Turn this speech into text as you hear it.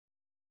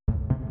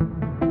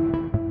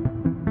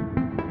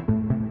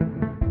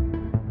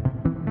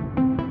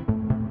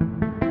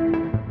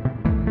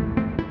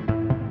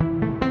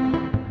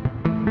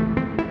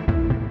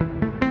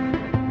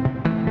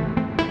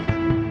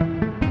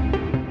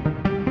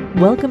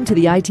Welcome to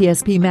the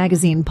ITSP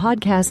Magazine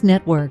Podcast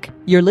Network.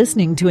 You're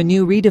listening to a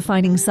new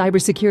Redefining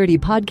Cybersecurity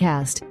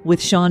podcast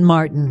with Sean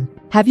Martin.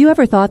 Have you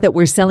ever thought that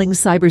we're selling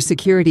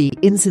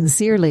cybersecurity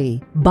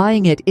insincerely,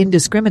 buying it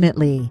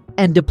indiscriminately,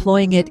 and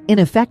deploying it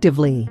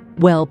ineffectively?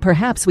 Well,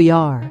 perhaps we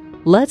are.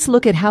 Let's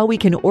look at how we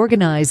can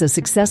organize a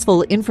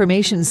successful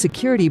information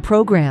security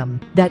program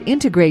that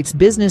integrates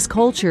business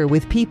culture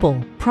with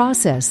people,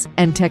 process,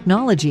 and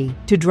technology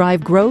to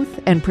drive growth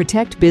and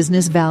protect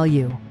business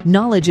value.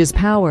 Knowledge is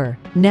power,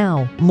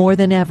 now more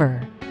than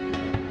ever.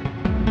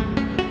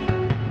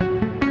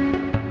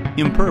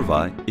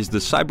 Imperva is the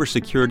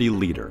cybersecurity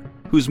leader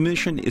whose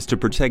mission is to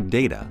protect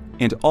data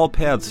and all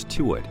paths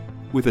to it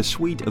with a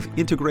suite of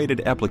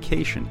integrated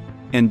application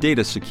and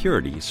data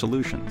security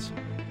solutions.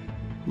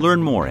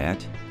 Learn more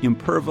at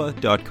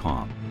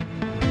imperva.com.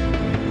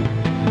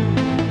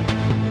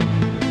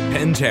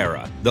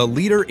 Pantera, the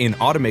leader in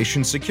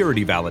automation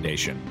security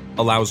validation,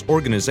 allows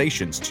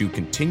organizations to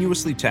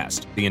continuously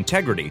test the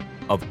integrity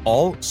of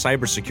all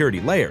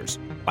cybersecurity layers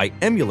by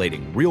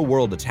emulating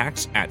real-world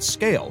attacks at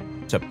scale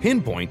to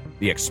pinpoint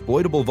the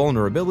exploitable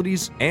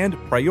vulnerabilities and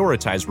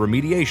prioritize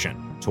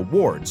remediation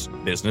towards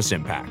business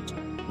impact.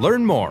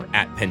 Learn more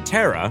at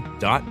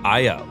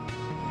pantera.io.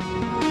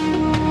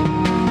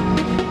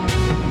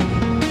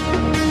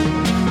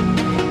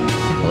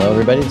 Hello,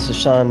 everybody. This is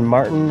Sean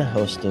Martin,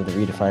 host of the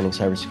Redefining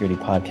Cybersecurity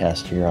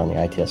podcast here on the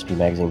ITSP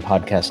Magazine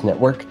Podcast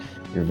Network.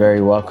 You're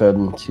very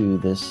welcome to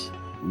this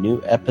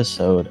new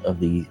episode of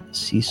the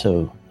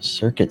CISO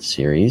Circuit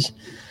Series.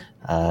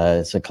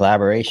 It's a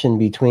collaboration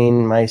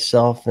between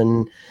myself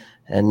and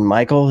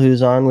Michael,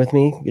 who's on with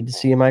me. Good to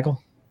see you,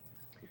 Michael.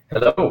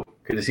 Hello.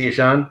 Good to see you,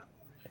 Sean.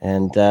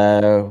 And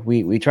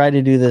we try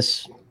to do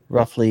this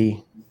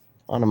roughly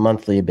on a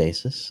monthly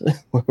basis,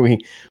 where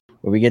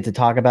we get to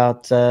talk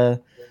about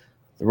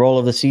the role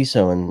of the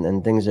CISO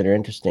and things that are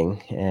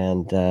interesting.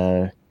 And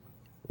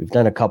we've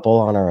done a couple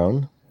on our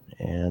own,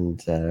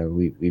 and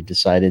we've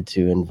decided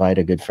to invite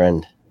a good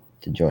friend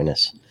to join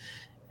us.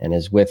 And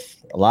as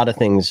with a lot of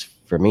things,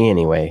 for me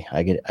anyway,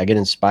 I get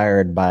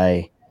inspired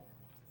by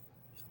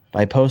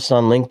posts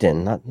on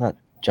LinkedIn, not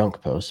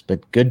junk posts,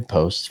 but good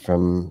posts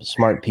from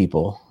smart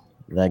people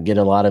that get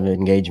a lot of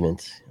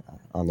engagement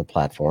on the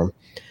platform.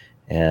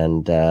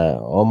 And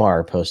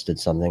Omar posted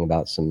something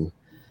about some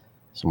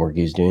work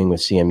he's doing with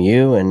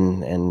CMU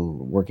and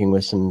working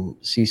with some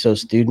CISO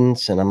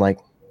students. And I'm like,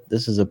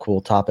 this is a cool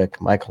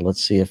topic. Michael,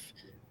 let's see if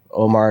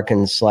Omar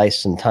can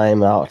slice some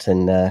time out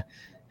and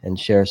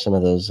share some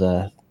of those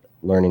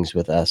learnings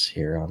with us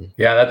here on.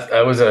 Yeah,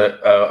 that was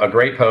a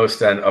great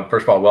post. And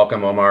first of all,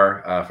 welcome,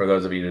 Omar. For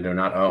those of you that do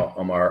not know,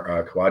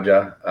 Omar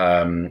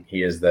Khawaja.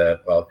 He is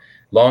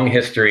long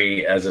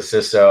history as a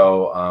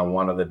CISO,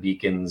 one of the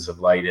beacons of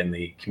light in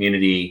the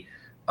community,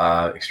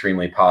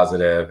 extremely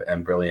positive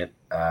and brilliant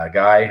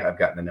guy. I've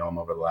gotten to know him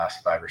over the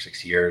last 5 or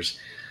 6 years.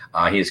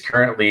 He is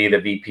currently the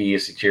VP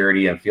of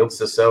Security and Field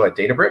CISO at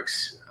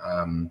Databricks,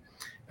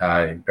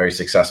 very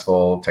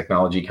successful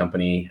technology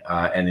company,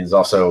 and is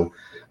also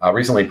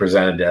recently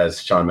presented,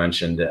 as Sean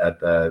mentioned, at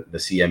the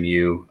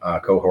CMU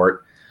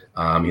cohort.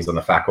 He's on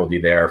the faculty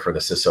there for the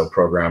CISO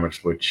program,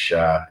 which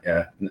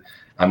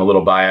I'm a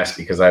little biased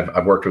because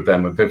I've worked with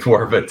them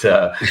before, but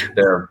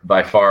they're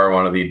by far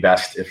one of the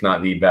best, if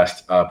not the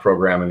best,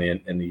 program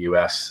in the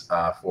U.S.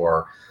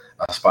 For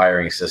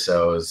aspiring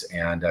CISOs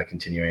and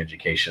continuing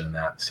education in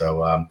that.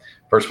 So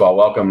first of all,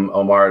 welcome,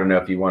 Omar. I don't know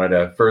if you wanted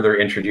to further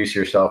introduce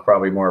yourself,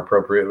 probably more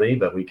appropriately,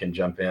 but we can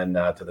jump in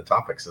to the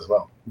topics as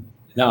well.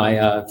 No,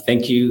 I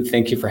thank you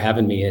for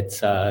having me.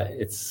 It's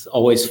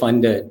always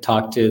fun to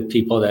talk to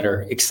people that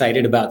are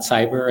excited about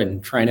cyber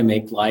and trying to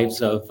make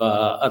lives of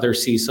other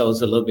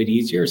CISOs a little bit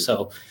easier.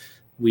 So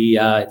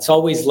it's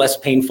always less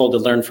painful to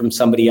learn from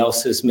somebody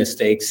else's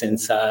mistakes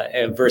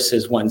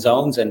versus one's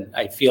own. And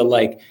I feel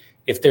like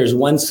if there's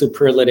one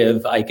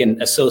superlative I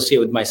can associate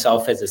with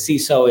myself as a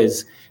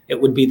CISO,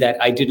 it would be that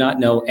I do not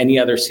know any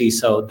other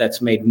CISO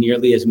that's made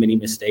nearly as many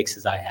mistakes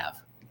as I have.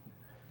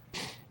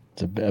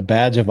 It's a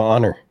badge of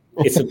honor.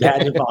 It's a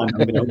badge of honor.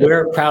 I'm going to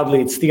wear it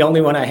proudly. It's the only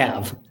one I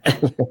have.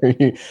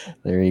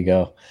 There you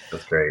go.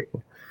 That's great.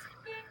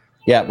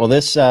 Yeah. Well,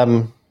 this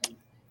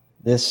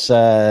list,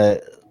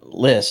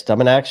 I'm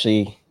going to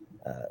actually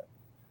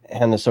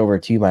hand this over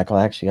to you, Michael.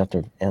 I actually have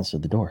to answer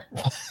the door.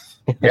 I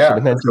should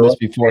have mentioned this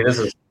before. Hey, this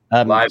is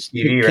live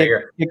TV right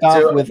here. Kick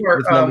off with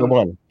number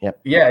one.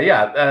 Yep.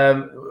 Yeah.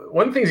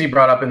 One of the things you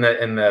brought up in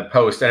the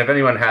post, and if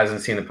anyone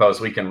hasn't seen the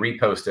post, we can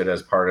repost it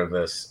as part of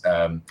this,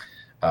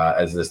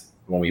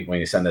 when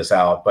we send this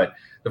out. But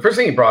the first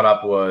thing he brought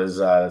up was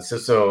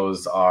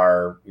CISOs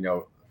are,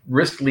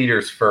 risk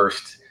leaders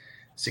first,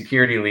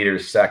 security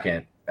leaders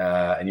second.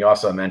 And you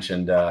also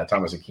mentioned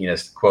Thomas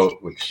Aquinas quote,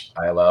 which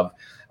I love.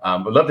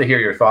 Would love to hear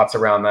your thoughts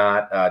around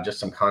that, just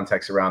some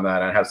context around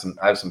that. I have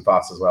some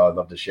thoughts as well I'd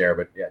love to share,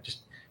 but yeah, just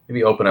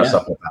maybe open us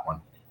up with that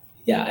one.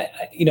 Yeah,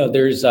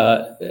 there's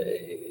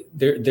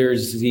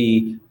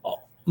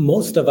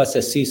most of us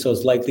as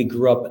CISOs likely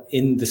grew up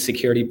in the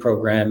security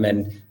program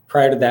and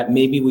Prior to that,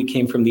 maybe we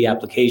came from the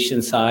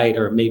application side,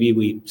 or maybe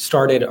we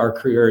started our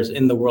careers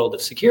in the world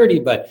of security,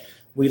 but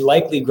we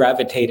likely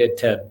gravitated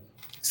to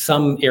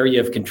some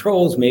area of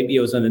controls. Maybe it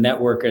was on the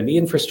network and the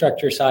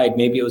infrastructure side.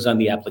 Maybe it was on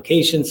the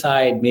application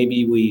side.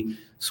 Maybe we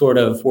sort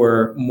of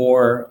were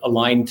more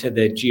aligned to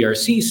the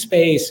GRC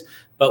space,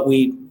 but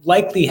we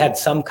likely had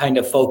some kind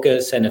of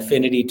focus and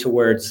affinity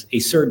towards a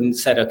certain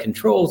set of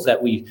controls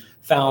that we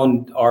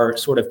found our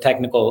sort of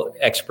technical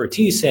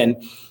expertise in.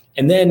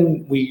 And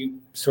then we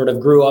sort of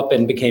grew up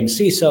and became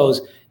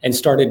CISOs and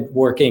started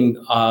working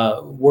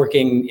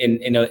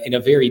in a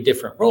very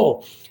different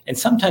role. And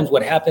sometimes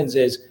what happens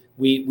is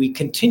we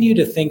continue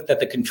to think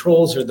that the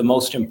controls are the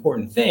most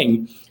important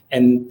thing.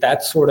 And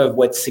that's sort of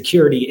what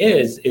security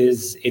is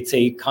it's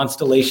a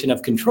constellation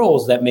of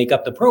controls that make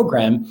up the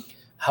program.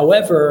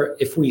 However,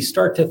 if we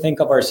start to think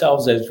of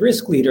ourselves as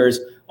risk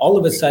leaders, all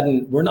of a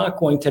sudden, we're not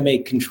going to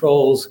make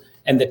controls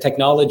and the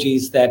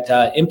technologies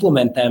that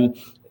implement them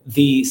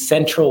the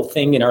central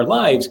thing in our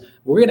lives.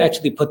 We're going to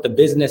actually put the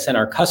business and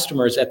our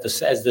customers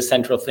as the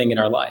central thing in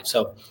our lives.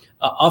 So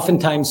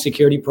oftentimes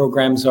security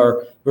programs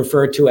are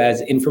referred to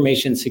as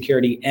information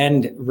security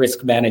and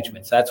risk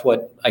management. So that's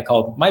what I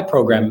call my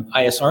program,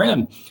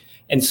 ISRM.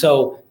 And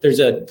so there's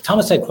a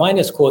Thomas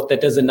Aquinas quote that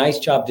does a nice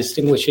job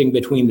distinguishing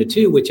between the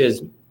two, which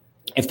is,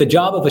 if the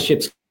job of a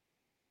ship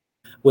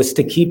was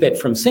to keep it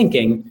from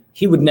sinking,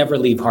 he would never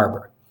leave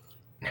harbor.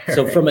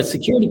 So from a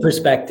security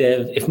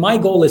perspective, if my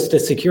goal is to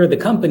secure the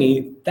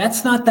company,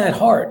 that's not that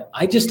hard.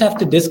 I just have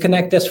to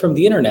disconnect us from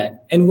the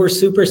internet and we're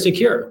super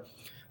secure.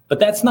 But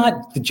that's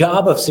not the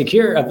job of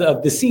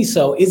the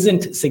CISO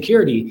isn't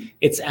security.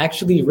 It's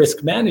actually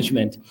risk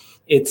management.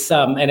 It's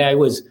and I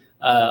was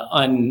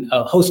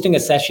hosting a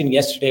session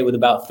yesterday with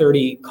about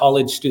 30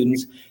 college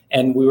students,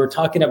 and we were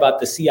talking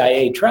about the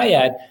CIA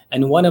triad,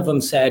 and one of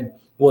them said,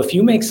 well, if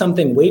you make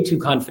something way too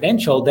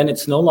confidential, then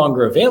it's no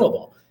longer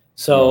available.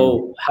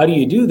 So how do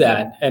you do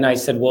that? And I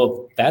said,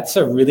 well, that's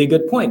a really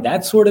good point.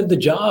 That's sort of the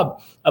job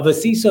of a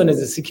CISO and as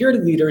a security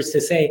leader, is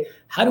to say,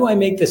 how do I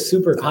make this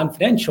super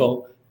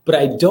confidential, but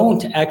I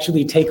don't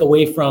actually take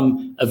away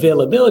from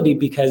availability,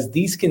 because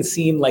these can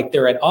seem like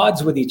they're at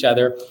odds with each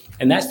other.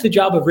 And that's the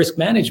job of risk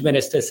management,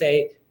 is to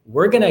say,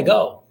 we're going to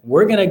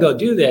go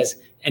do this.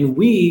 And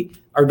we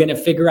are going to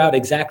figure out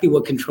exactly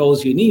what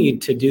controls you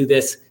need to do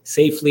this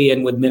safely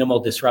and with minimal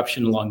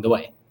disruption along the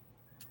way.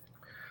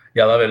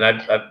 Yeah, I love it.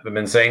 And I've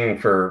been saying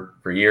for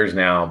years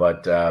now,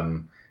 but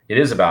it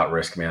is about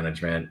risk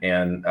management.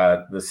 And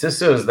the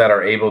CISOs that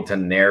are able to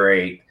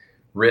narrate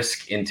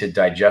risk into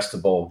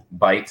digestible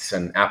bites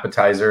and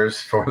appetizers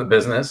for the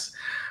business,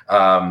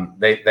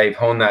 they've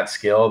honed that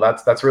skill.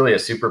 That's really a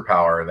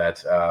superpower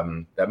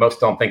that most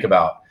don't think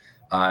about,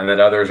 and that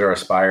others are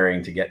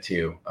aspiring to get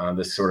to.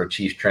 This sort of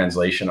chief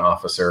translation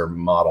officer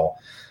model.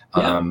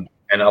 Yeah.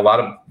 And a lot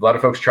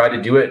of folks try to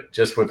do it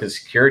just with the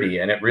security,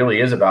 and it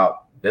really is about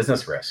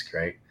business risk,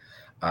 right?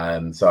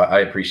 So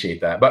I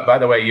appreciate that. But by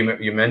the way,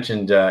 you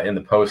mentioned in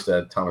the post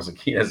Thomas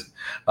Aquinas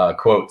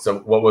quote. So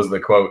what was the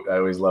quote? I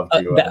always love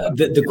to.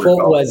 The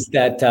quote was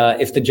that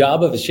if the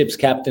job of a ship's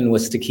captain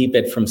was to keep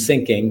it from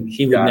sinking,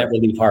 he would never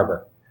leave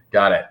harbor.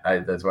 Got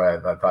it. That's why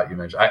I thought you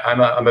mentioned.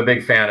 I'm a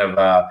big fan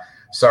of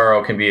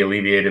sorrow can be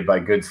alleviated by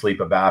good sleep,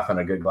 a bath, and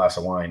a good glass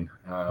of wine.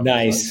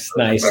 Nice.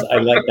 I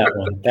like that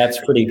one.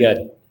 That's pretty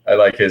good. I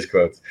like his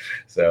quotes.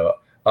 So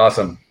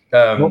awesome.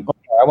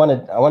 I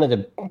wanted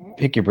to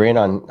pick your brain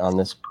on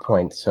this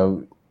point.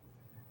 So,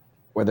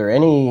 were there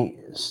any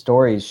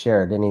stories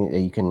shared, any that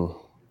you can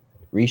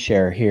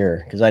reshare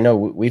here? Because I know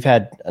we've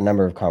had a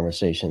number of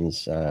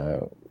conversations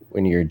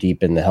when you're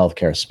deep in the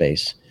healthcare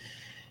space,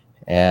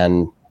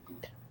 and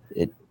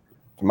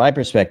from my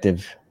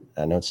perspective,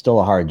 I know it's still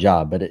a hard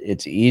job, but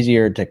it's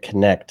easier to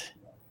connect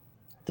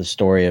the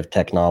story of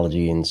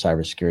technology and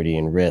cybersecurity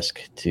and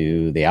risk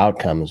to the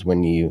outcomes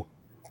when you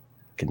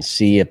can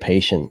see a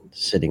patient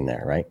sitting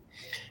there, right?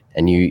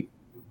 And you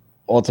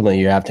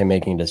ultimately have to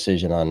make a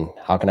decision on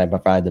how can I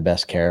provide the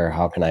best care?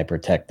 How can I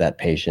protect that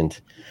patient,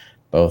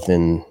 both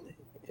in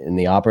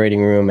the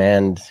operating room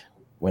and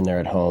when they're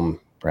at home,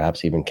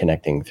 perhaps even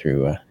connecting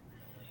through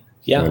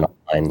an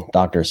online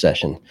doctor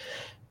session.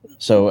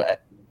 So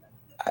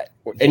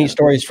any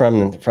stories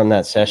from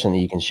that session that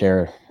you can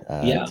share?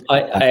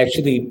 I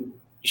actually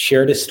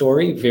shared a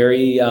story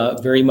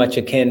very much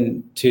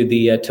akin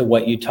to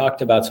what you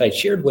talked about. So I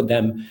shared with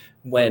them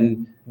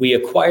when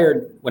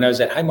I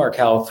was at Highmark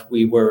Health,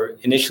 we were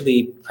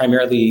initially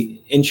primarily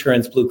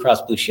insurance, Blue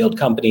Cross Blue Shield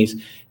companies,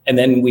 and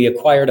then we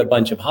acquired a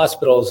bunch of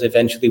hospitals.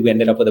 Eventually, we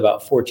ended up with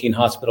about 14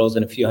 hospitals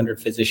and a few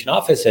hundred physician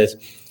offices.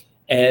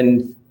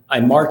 And I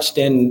marched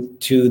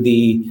into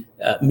the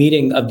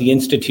meeting of the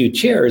institute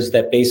chairs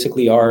that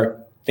basically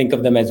think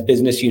of them as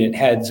business unit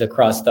heads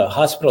across the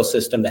hospital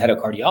system, the head of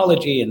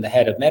cardiology and the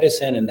head of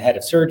medicine and the head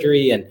of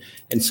surgery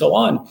and so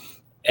on.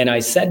 And I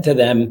said to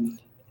them,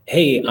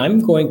 hey,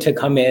 I'm going to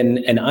come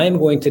in and I'm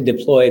going to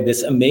deploy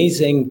this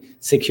amazing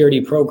security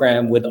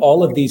program with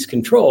all of these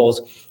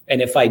controls.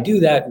 And if I do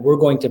that, we're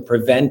going to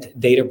prevent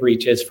data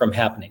breaches from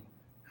happening.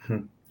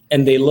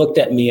 And they looked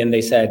at me and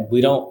they said,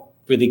 we don't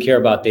really care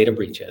about data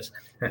breaches.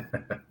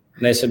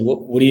 And I said,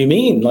 what do you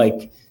mean?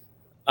 Like,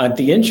 on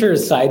the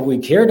insurance side, we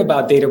cared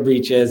about data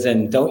breaches,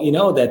 and don't you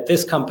know that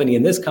this company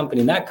and this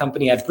company and that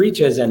company had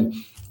breaches, and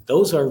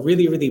those are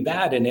really, really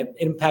bad, and it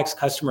impacts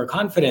customer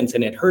confidence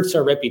and it hurts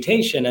our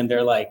reputation. And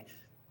they're like,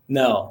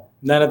 no,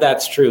 none of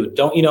that's true.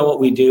 Don't you know what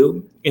we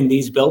do in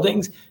these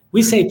buildings?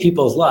 We save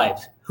people's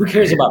lives. Who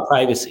cares about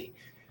privacy?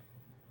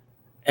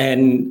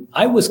 And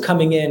I was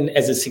coming in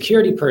as a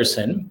security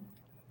person,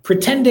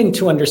 pretending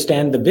to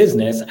understand the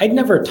business. I'd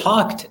never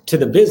talked to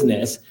the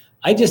business.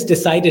 I just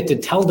decided to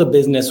tell the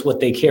business what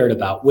they cared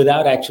about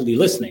without actually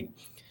listening.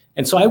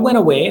 And so I went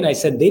away and I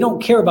said, they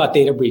don't care about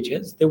data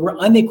breaches. They were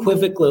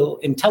unequivocal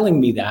in telling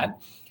me that.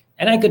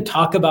 And I could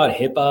talk about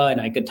HIPAA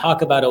and I could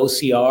talk about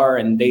OCR,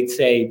 and they'd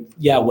say,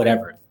 yeah,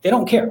 whatever. They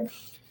don't care.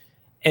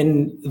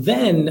 And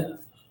then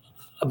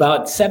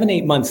about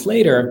 7-8 months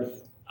later,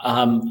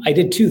 I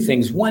did two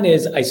things. One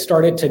is I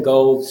started to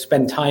go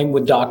spend time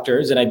with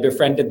doctors, and I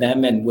befriended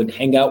them and would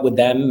hang out with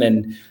them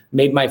and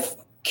made my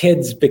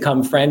kids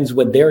become friends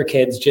with their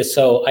kids just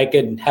so I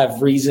could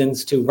have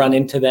reasons to run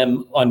into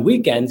them on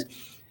weekends.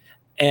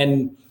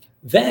 And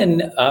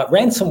then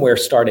ransomware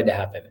started to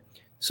happen.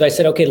 So I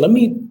said, okay, let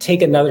me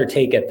take another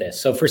take at this.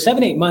 So for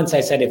 7-8 months, I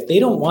said, if they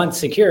don't want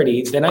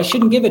security, then I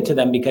shouldn't give it to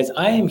them because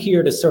I am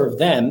here to serve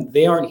them.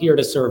 They aren't here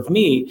to serve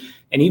me.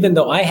 And even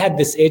though I had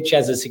this itch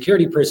as a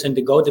security person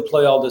to go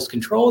deploy all those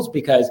controls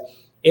because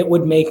it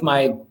would make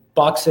my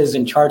boxes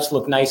and charts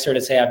look nicer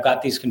to say I've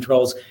got these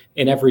controls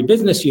in every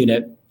business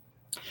unit,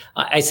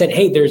 I said,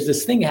 hey, there's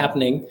this thing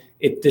happening.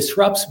 It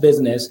disrupts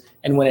business.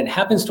 And when it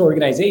happens to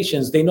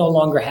organizations, they no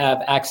longer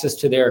have access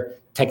to their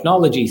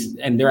technologies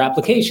and their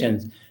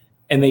applications.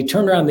 And they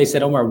turned around and they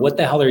said, Omar, what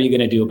the hell are you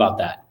going to do about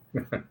that?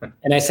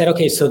 And I said,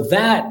 okay, so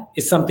that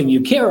is something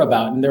you care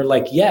about. And they're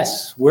like,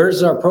 yes,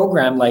 where's our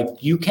program? Like,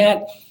 you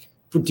can't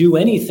do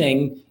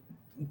anything.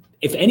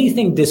 If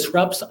anything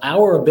disrupts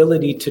our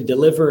ability to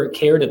deliver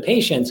care to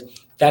patients,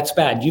 that's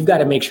bad. You've got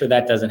to make sure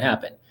that doesn't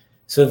happen.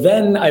 So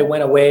then I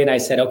went away and I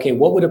said, okay,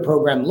 what would a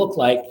program look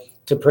like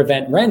to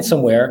prevent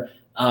ransomware?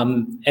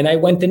 And I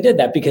went and did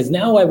that because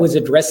now I was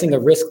addressing a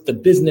risk the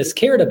business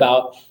cared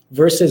about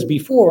versus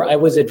before I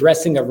was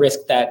addressing a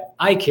risk that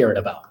I cared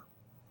about.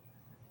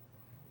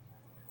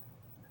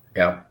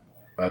 Yeah,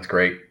 that's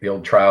great. The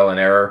old trial and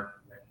error.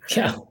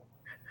 Yeah.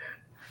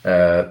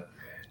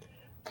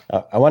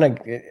 I want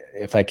to,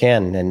 if I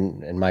can,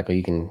 and Michael,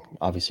 you can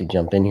obviously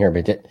jump in here,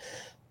 but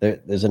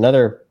there's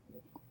another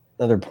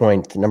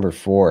point, number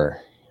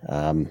 4.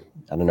 I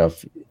don't know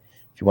if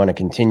you want to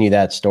continue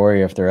that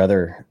story, or if there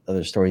are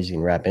other stories you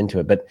can wrap into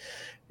it, but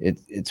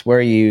it's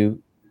where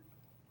you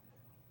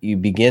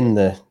begin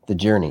the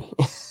journey,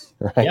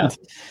 right? Yeah.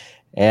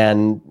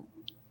 And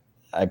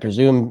I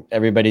presume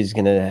everybody's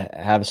going to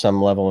have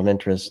some level of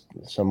interest,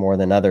 some more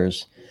than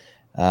others.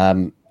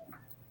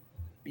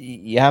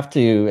 You have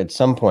to, at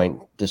some point,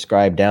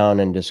 describe down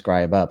and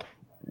describe up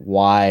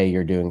why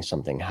you're doing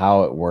something,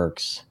 how it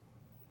works,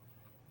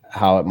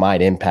 how it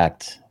might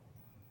impact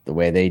the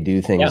way they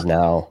do things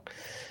now.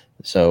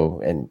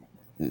 So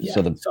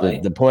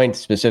the point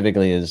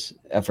specifically is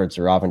efforts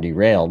are often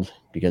derailed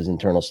because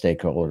internal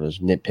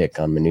stakeholders nitpick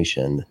on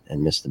minutia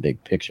and miss the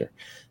big picture.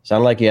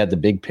 Sounded like you had the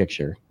big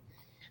picture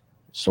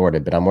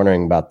sorted, but I'm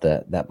wondering about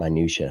that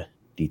minutia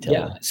detail.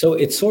 Yeah. So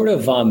it's sort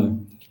of,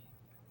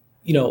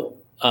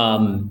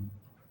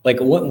 like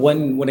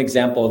one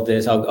example of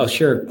this, I'll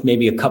share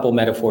maybe a couple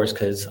metaphors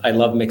because I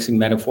love mixing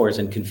metaphors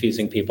and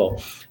confusing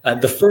people.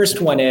 The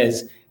first one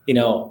is,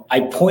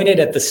 I pointed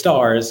at the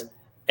stars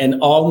and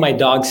all my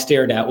dog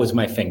stared at was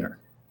my finger,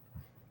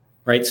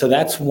 right? So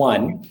that's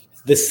one.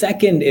 The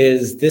second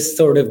is, this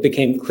sort of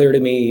became clear to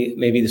me,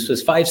 maybe this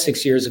was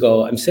 5-6 years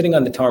ago. I'm sitting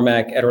on the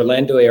tarmac at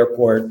Orlando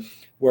Airport.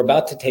 We're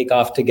about to take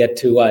off to get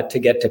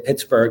to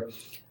Pittsburgh,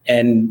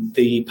 and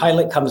the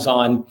pilot comes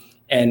on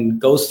and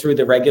goes through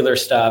the regular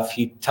stuff.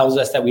 He tells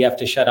us that we have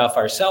to shut off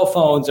our cell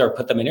phones or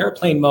put them in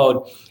airplane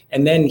mode.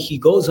 And then he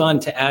goes on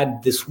to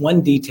add this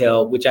one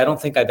detail, which I don't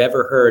think I've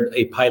ever heard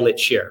a pilot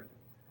share.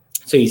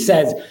 So he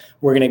says,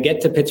 we're going to get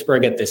to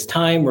Pittsburgh at this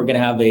time. We're going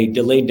to have a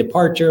delayed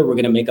departure. We're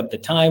going to make up the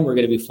time. We're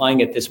going to be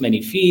flying at this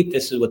many feet.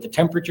 This is what the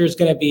temperature is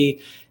going to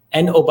be.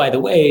 And oh, by the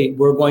way,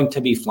 we're going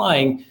to be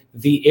flying.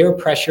 The air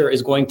pressure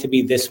is going to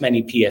be this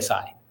many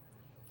PSI.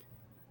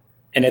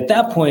 And at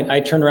that point, I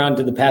turn around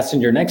to the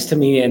passenger next to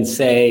me and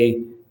say,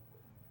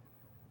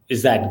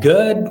 is that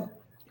good?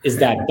 Is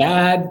that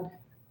bad?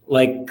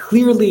 Like,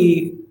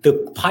 clearly the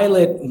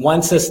pilot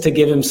wants us to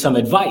give him some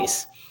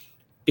advice,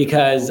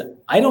 because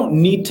I don't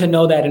need to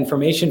know that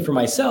information for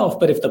myself.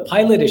 But if the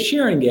pilot is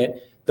sharing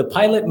it, the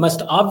pilot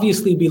must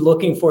obviously be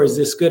looking for, is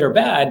this good or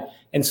bad?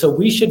 And so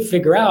we should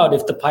figure out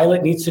if the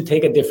pilot needs to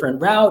take a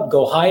different route,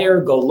 go higher,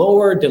 go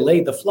lower,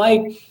 delay the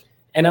flight.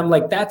 And I'm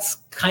like, that's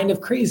kind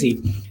of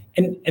crazy.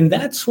 And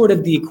that's sort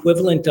of the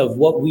equivalent of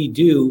what we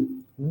do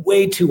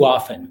way too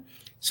often.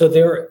 So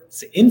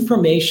there's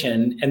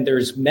information and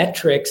there's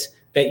metrics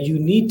that you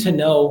need to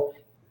know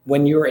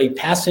when you're a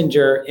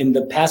passenger in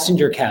the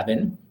passenger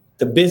cabin,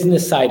 the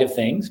business side of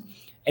things.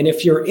 And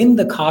if you're in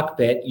the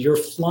cockpit, you're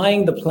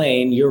flying the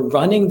plane, you're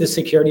running the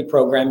security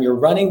program, you're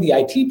running the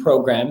IT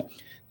program,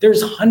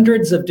 there's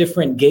hundreds of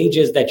different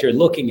gauges that you're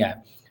looking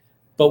at.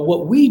 But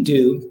what we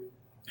do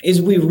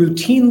is we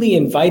routinely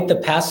invite the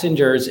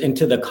passengers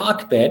into the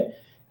cockpit,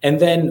 and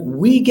then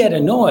we get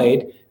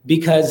annoyed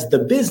because the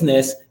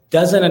business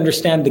doesn't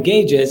understand the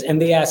gauges,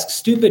 and they ask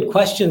stupid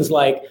questions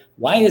like,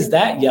 why is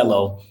that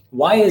yellow?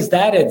 Why is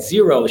that at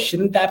 0?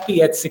 Shouldn't that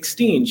be at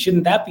 16?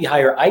 Shouldn't that be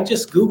higher? I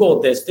just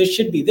Googled this. This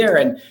should be there.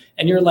 And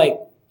you're like,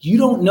 you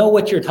don't know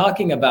what you're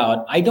talking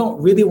about. I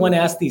don't really want to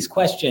ask these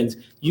questions.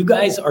 You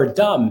guys are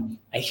dumb.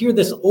 I hear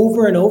this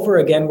over and over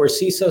again where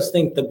CISOs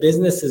think the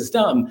business is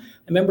dumb.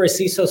 I remember a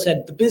CISO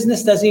said, the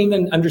business doesn't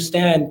even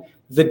understand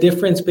the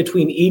difference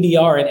between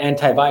EDR and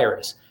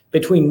antivirus,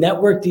 between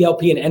network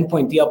DLP and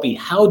endpoint DLP.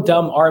 How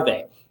dumb are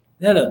they?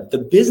 No, the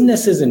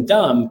business isn't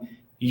dumb.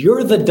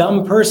 You're the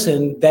dumb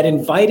person that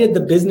invited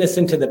the business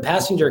into the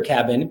passenger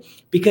cabin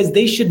because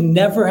they should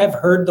never have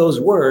heard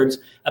those words.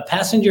 A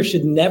passenger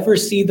should never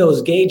see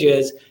those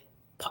gauges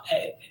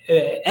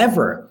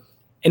ever.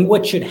 And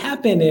what should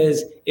happen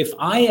is if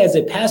I, as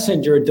a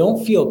passenger,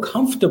 don't feel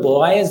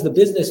comfortable, I, as the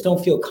business,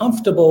 don't feel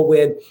comfortable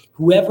with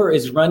whoever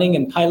is running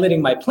and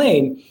piloting my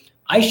plane,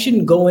 I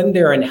shouldn't go in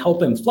there and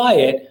help him fly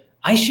it.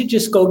 I should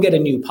just go get a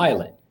new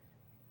pilot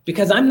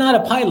because I'm not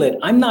a pilot.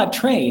 I'm not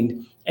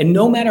trained. And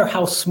no matter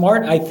how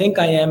smart I think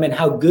I am and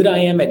how good I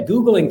am at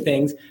Googling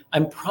things,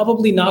 I'm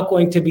probably not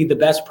going to be the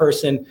best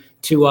person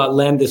to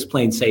land this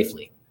plane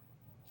safely.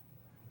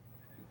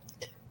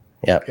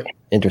 Yeah,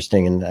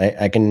 interesting. And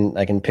I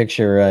can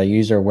picture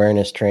user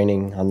awareness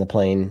training on the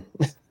plane.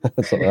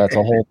 that's a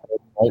whole thing,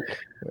 right?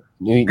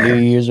 New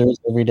users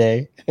every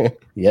day,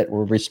 yet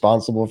we're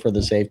responsible for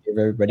the safety of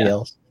everybody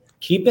else.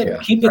 Keep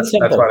it simple.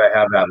 That's why I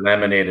have that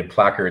laminated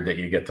placard that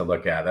you get to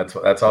look at.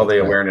 That's all the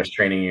awareness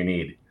training you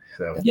need.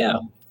 So yeah.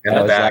 And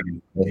the bag.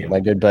 My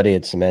good buddy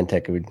at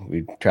Symantec,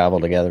 we'd travel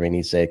together, and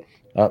he'd say,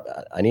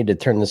 I need to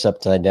turn this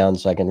upside down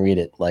so I can read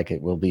it like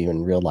it will be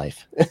in real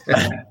life.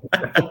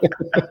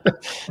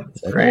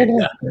 Great.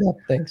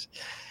 Thanks.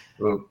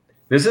 Ooh.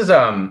 This is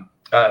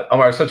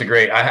Omar, such a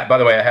great. By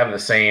the way, I have the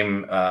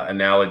same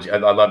analogy. I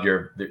love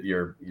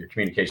your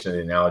communication of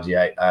the analogy.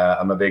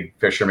 I'm a big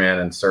fisherman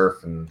and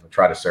surf and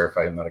try to surf.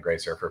 I'm not a great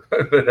surfer,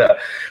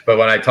 but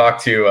when I talk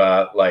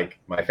to like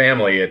my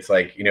family, it's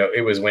like,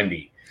 it was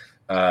windy.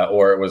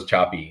 Or it was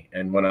choppy.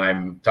 And when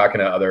I'm talking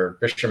to other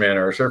fishermen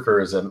or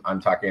surfers,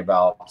 I'm talking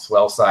about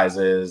swell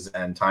sizes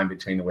and time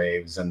between the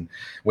waves and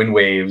wind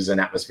waves and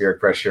atmospheric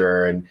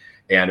pressure. And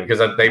because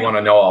they want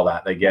to know all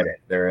that, they get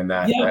it. They're in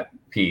that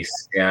piece.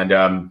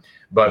 And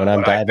but when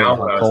I'm diving,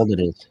 how cold it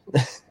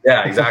is.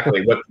 Yeah,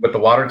 exactly. With the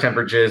water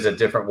temperatures at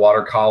different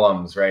water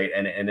columns, right?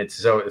 And it's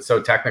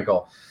so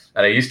technical.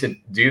 And I used to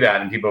do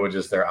that, and people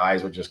their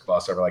eyes would just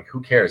gloss over, like,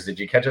 who cares? Did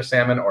you catch a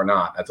salmon or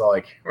not? That's all.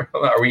 Like,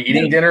 are we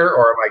eating dinner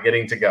or am I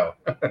getting to go?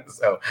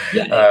 So,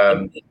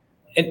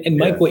 and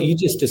Mike, what you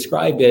just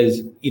described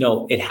is,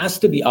 it has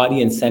to be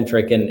audience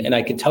centric. And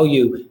I could tell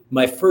you,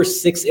 my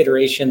first 6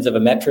 iterations of a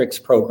metrics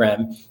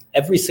program,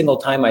 every single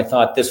time I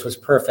thought this was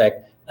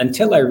perfect,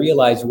 until I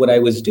realized what I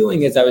was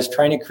doing is I was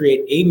trying to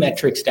create a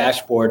metrics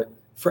dashboard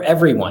for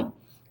everyone.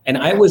 And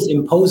I was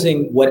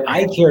imposing what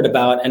I cared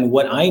about and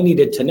what I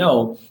needed to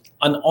know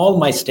on all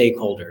my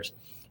stakeholders.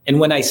 And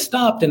when I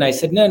stopped and I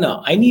said,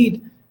 no, I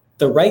need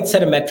the right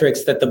set of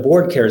metrics that the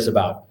board cares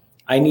about.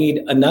 I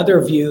need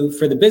another view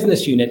for the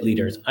business unit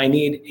leaders. I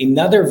need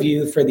another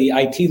view for the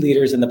IT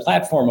leaders and the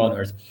platform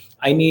owners.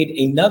 I need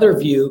another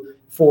view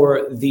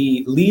for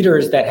the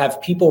leaders that have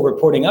people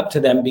reporting up to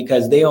them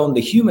because they own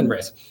the human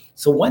risk.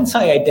 So once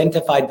I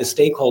identified the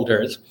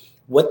stakeholders,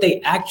 what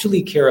they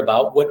actually care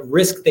about, what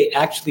risk they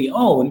actually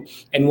own,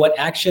 and what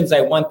actions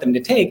I want them to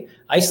take,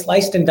 I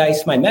sliced and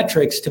diced my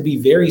metrics to be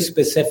very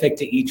specific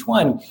to each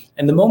one.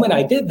 And the moment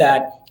I did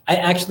that, I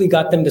actually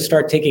got them to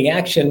start taking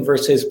action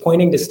versus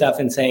pointing to stuff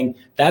and saying,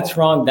 that's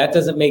wrong, that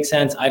doesn't make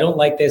sense, I don't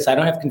like this, I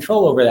don't have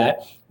control over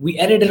that. We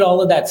edited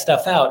all of that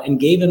stuff out and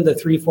gave them the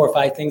 3, 4,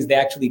 5 things they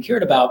actually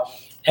cared about.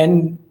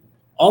 And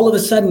all of a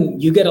sudden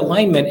you get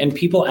alignment and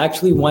people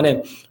actually want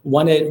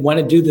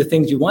to do the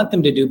things you want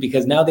them to do,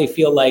 because now they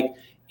feel like,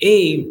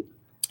 A,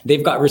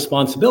 they've got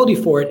responsibility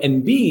for it,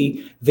 and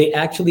B, they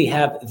actually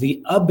have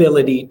the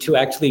ability to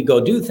actually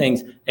go do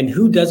things. And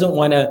who doesn't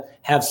want to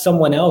have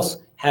someone else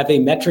have a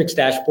metrics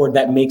dashboard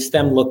that makes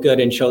them look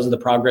good and shows the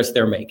progress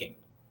they're making?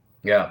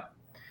 Yeah.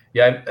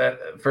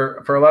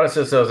 For a lot of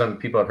CISOs, and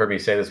people have heard me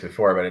say this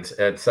before, but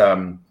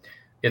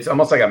it's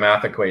almost like a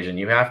math equation.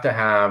 You have to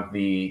have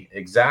the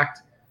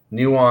exact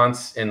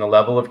nuance in the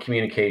level of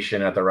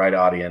communication at the right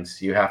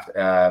audience. You have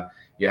to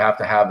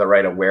have the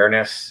right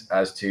awareness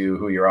as to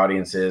who your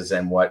audience is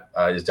and what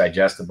is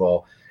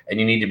digestible, and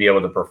you need to be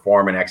able to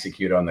perform and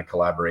execute on the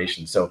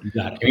collaboration. So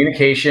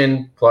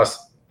communication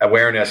plus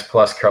awareness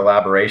plus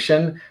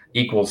collaboration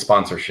equals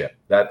sponsorship.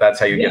 That's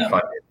how you get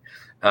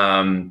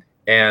funded.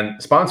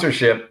 And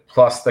sponsorship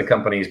plus the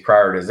company's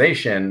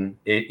prioritization,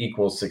 it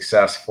equals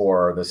success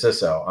for the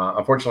CISO.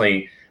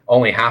 Unfortunately,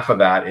 only half of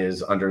that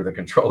is under the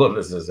control of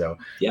the CISO.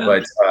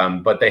 Yeah.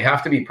 But they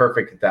have to be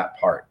perfect at that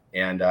part.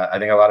 And I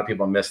think a lot of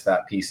people miss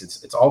that piece.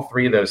 It's all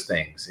three of those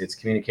things. It's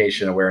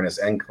communication, awareness,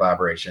 and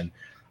collaboration,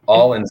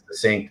 all in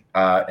sync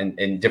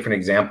in different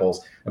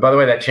examples. And by the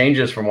way, that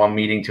changes from one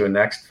meeting to the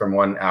next, from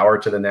 1 hour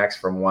to the next,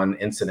 from one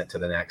incident to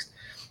the next.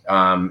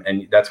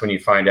 And that's when you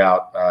find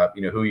out,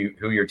 who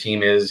your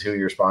team is, who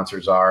your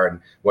sponsors are, and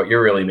what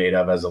you're really made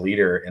of as a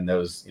leader in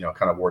those,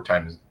 kind of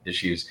wartime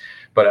issues.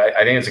 But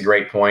I think it's a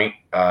great point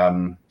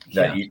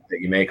that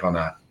you make on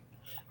that.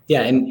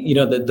 Yeah, and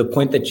the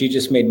point that you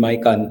just made,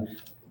 Mike, on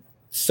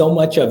so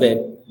much of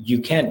it you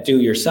can't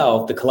do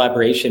yourself, the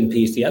collaboration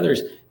piece, the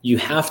others, you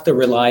have to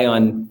rely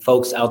on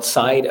folks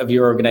outside of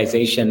your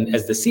organization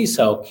as the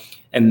CISO.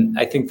 And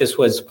I think this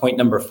was point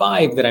number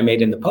 5 that I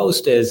made in the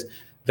post, is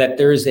that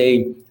there's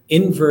a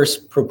inverse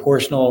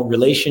proportional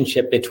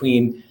relationship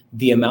between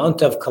the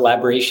amount of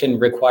collaboration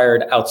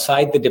required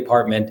outside the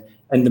department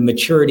and the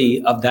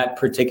maturity of that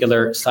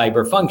particular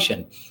cyber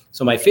function.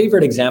 So my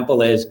favorite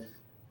example is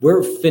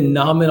we're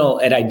phenomenal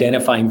at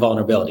identifying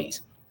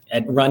vulnerabilities,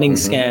 at running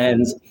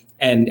scans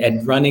and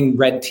at running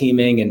red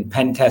teaming and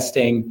pen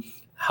testing.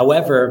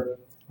 However,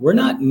 we're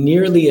not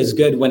nearly as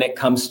good when it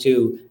comes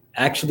to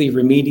actually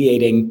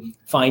remediating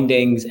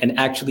findings and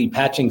actually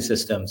patching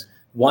systems.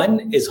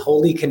 One is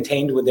wholly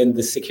contained within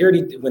the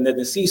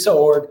CISO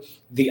org.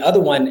 The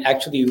other one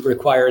actually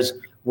requires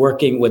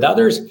working with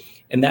others.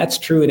 And that's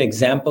true in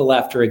example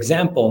after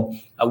example.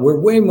 We're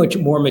way much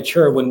more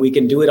mature when we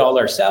can do it all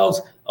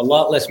ourselves, a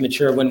lot less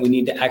mature when we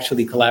need to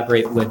actually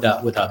collaborate with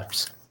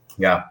others.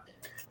 Yeah.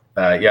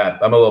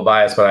 I'm a little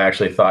biased, but I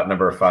actually thought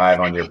number 5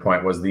 on your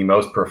point was the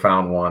most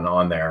profound one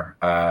on there,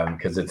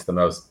 because it's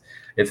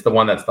the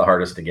one that's the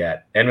hardest to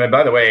get. And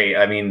by the way,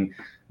 I mean,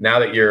 now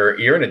that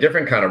you're in a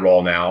different kind of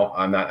role now,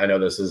 I know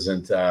this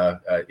isn't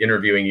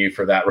interviewing you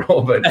for that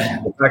role, but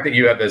the fact that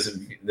you have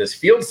this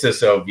field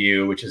CISO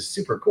view, which is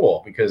super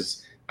cool,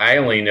 because I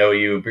only know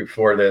you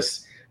before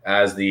this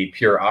as the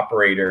pure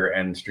operator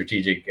and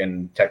strategic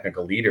and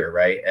technical leader,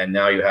 right? And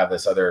now you have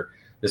this other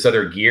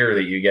gear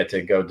that you get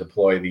to go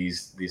deploy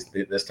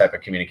this type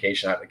of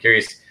communication. I'm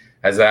curious,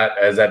 has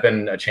that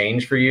been a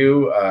change for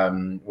you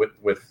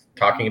with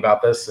talking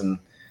about this and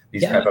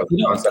these type of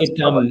concepts?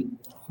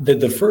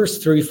 The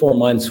first 3-4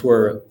 months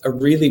were a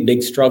really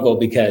big struggle,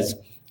 because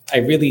I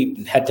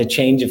really had to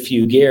change a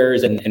few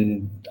gears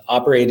and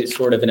operate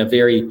sort of in a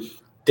very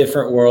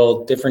different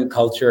world, different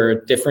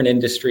culture, different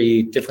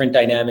industry, different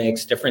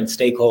dynamics, different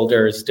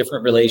stakeholders,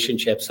 different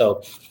relationships.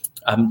 So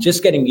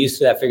just getting used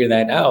to that, figuring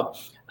that out.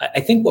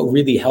 I think what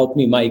really helped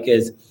me, Mike,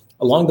 is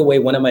along the way,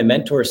 one of my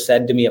mentors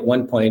said to me at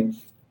one point,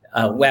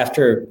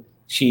 after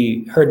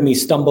she heard me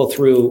stumble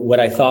through what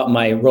I thought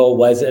my role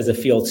was as a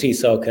field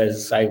CISO,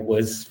 because I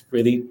was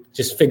really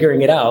just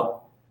figuring it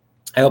out.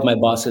 I hope my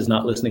boss is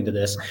not listening to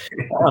this.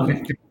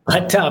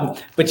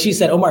 But she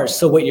said, Omar,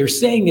 so what you're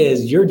saying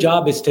is your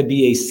job is to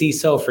be a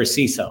CISO for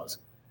CISOs.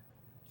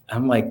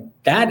 I'm like,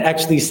 that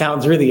actually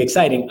sounds really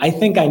exciting. I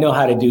think I know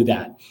how to do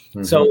that.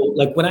 So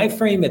like when I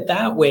frame it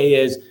that way,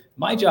 is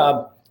my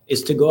job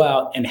is to go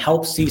out and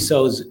help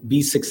CISOs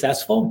be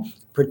successful,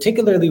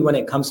 particularly when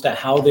it comes to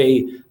how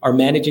they are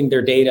managing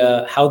their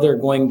data, how they're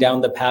going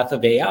down the path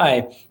of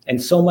AI.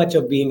 And so much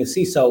of being a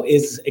CISO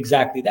is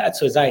exactly that.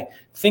 So as I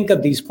think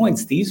of these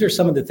points, these are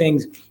some of the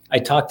things I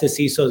talk to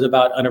CISOs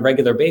about on a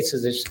regular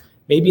basis. It's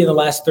maybe in the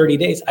last 30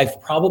 days, I've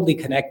probably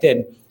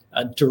connected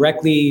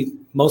directly,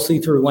 mostly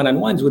through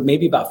one-on-ones, with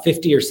maybe about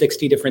 50 or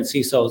 60 different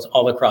CISOs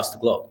all across the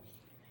globe.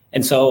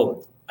 And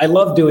so I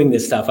love doing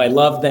this stuff. I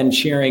love then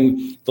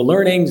sharing the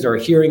learnings or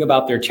hearing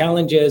about their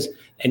challenges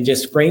and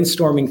just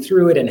brainstorming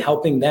through it and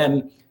helping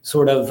them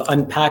sort of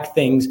unpack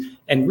things.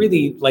 And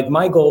really, like,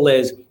 my goal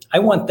is I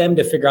want them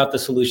to figure out the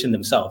solution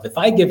themselves. If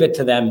I give it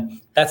to them,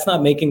 that's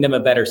not making them a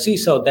better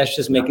CISO. That's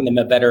just making them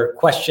a better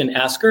question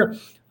asker.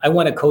 I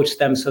want to coach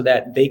them so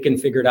that they can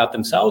figure it out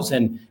themselves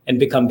and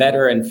become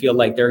better and feel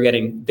like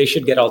they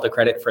should get all the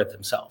credit for it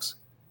themselves.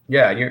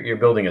 Yeah, you're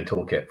building a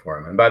toolkit for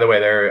them. And by the way,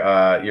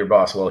 your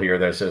boss will hear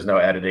this. There's no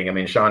editing. I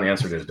mean, Sean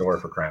answered his door,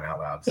 for crying out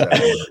loud. So.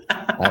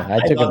 I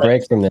took a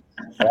break from this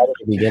right at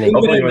the beginning.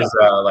 Hopefully it was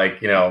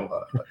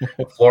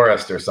a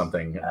florist or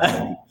something.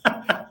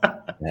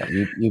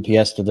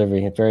 UPS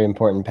delivery, a very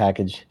important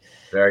package.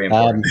 Very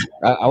important.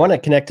 I want to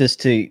connect this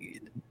to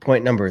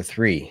point number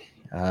 3,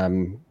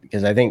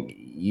 because I think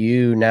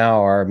you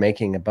now are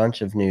making a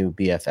bunch of new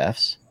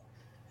BFFs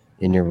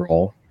in your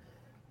role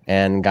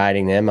and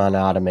guiding them on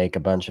how to make a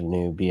bunch of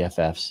new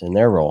BFFs in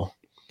their role.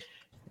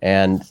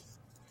 And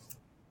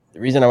the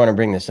reason I want to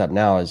bring this up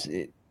now is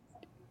it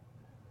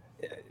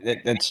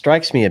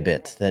strikes me a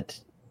bit that,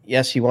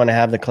 yes, you want to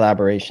have the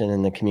collaboration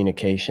and the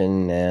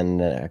communication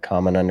and a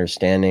common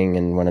understanding.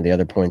 And one of the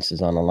other points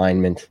is on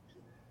alignment.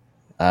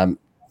 Do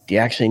you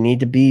actually need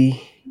to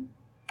be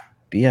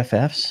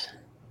BFFs?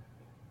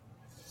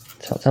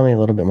 Tell me a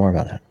little bit more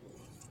about that.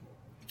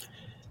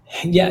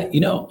 Yeah,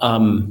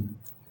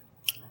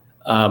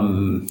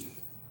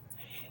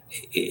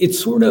 it's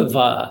sort of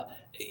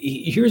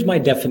here's my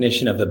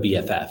definition of a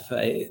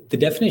BFF. The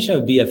definition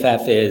of a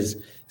BFF is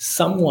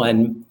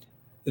someone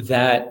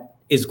that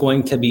is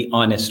going to be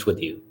honest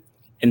with you,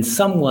 and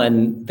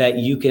someone that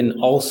you can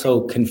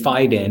also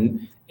confide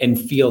in and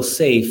feel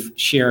safe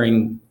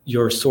sharing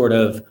your sort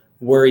of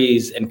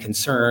worries and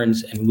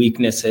concerns and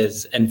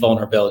weaknesses and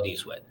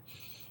vulnerabilities with.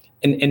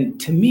 And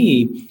to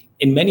me,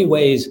 in many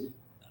ways,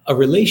 a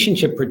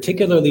relationship,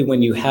 particularly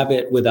when you have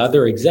it with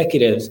other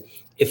executives,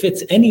 if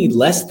it's any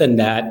less than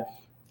that,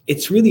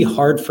 it's really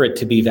hard for it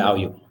to be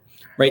valuable,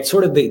 right?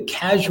 Sort of the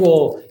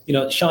casual,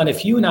 Sean,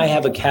 if you and I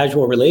have a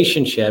casual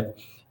relationship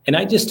and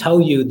I just tell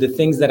you the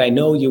things that I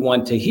know you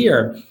want to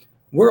hear,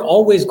 we're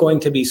always going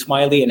to be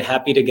smiley and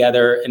happy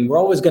together, and we're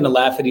always going to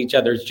laugh at each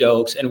other's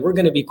jokes, and we're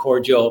going to be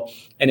cordial.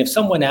 And if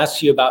someone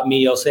asks you about me,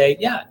 you'll say,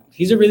 yeah,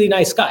 he's a really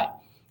nice guy.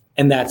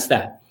 And that's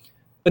that.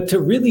 But to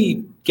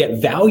really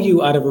get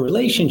value out of a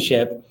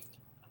relationship,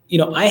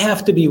 I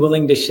have to be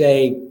willing to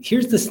say,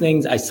 here's the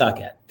things I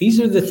suck at. These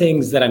are the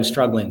things that I'm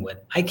struggling with.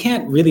 I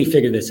can't really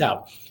figure this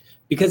out,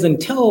 because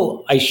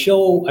until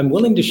I'm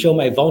willing to show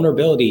my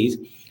vulnerabilities,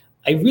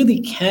 I really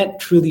can't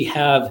truly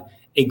have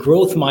a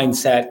growth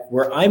mindset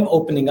where I'm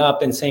opening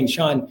up and saying,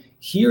 Sean,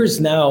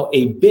 here's now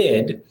a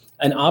bid,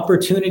 an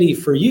opportunity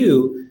for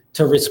you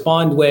to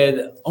respond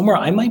with, Omar,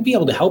 I might be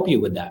able to help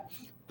you with that.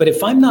 But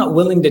if I'm not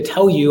willing to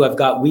tell you I've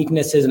got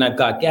weaknesses and I've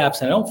got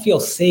gaps and I don't feel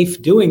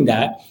safe doing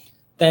that,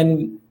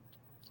 then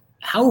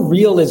how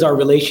real is our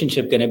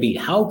relationship going to be?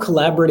 How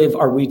collaborative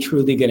are we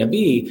truly going to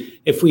be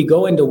if we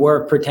go into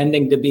work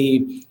pretending to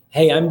be,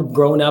 hey, I'm a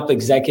grown-up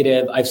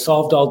executive, I've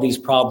solved all these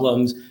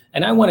problems,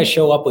 and I want to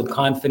show up with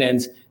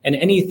confidence, and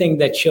anything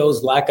that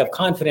shows lack of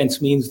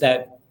confidence means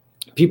that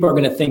people are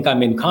going to think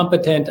I'm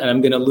incompetent and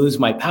I'm going to lose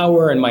my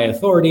power and my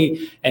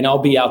authority and I'll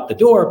be out the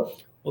door.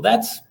 Well,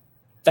 that's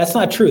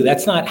not true.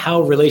 That's not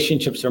how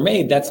relationships are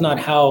made. That's not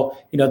how,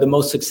 the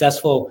most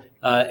successful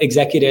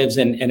executives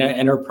and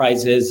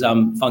enterprises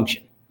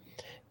function.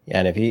 Yeah,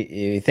 and if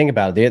you think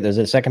about it, there's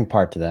a second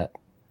part to that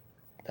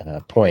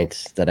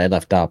point that I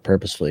left out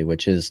purposefully,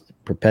 which is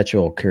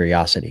perpetual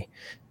curiosity.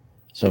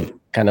 So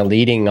kind of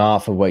leading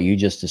off of what you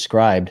just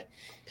described,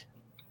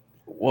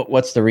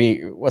 what's the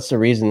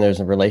reason there's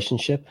a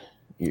relationship?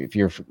 If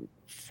you're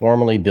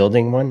formally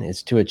building one,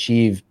 it's to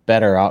achieve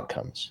better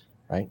outcomes,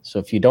 right? So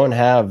if you don't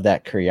have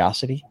that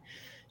curiosity,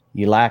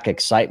 you lack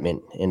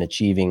excitement in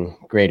achieving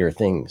greater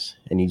things,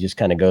 and you just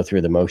kind of go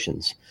through the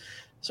motions.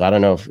 So I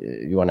don't know if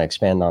you want to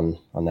expand on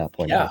that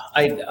point. Yeah,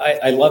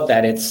 I love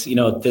that. It's,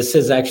 this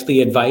is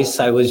actually advice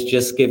I was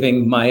just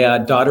giving my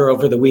daughter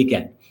over the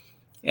weekend.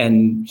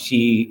 And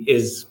she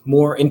is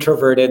more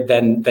introverted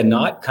than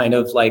not, kind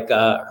of like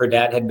her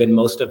dad had been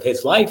most of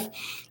his life.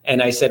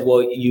 And I said,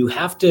 well, you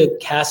have to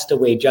cast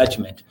away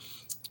judgment.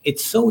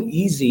 It's so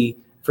easy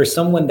for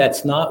someone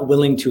that's not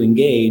willing to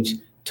engage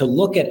to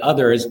look at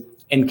others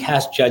and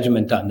cast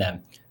judgment on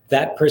them.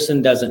 That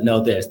person doesn't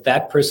know this.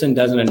 That person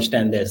doesn't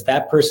understand this.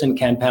 That person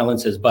can't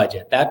balance his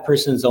budget. That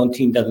person's own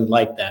team doesn't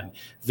like them.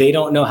 They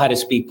don't know how to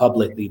speak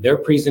publicly. Their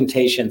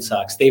presentation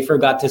sucks. They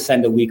forgot to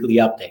send a weekly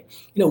update.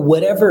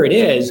 Whatever it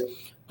is,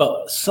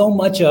 but so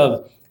much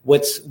of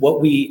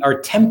what we are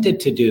tempted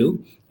to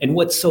do and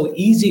what's so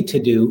easy to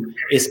do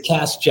is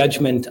cast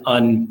judgment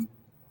on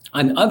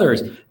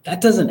others. That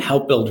doesn't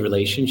help build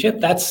relationship.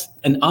 That's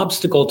an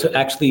obstacle to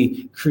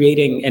actually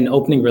creating and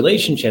opening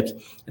relationships.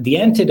 The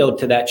antidote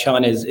to that,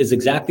 Sean, is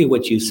exactly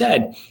what you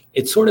said.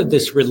 It's sort of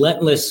this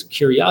relentless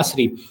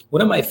curiosity.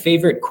 One of my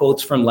favorite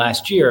quotes from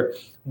last year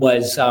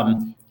was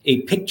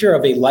a picture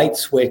of a light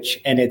switch,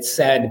 and it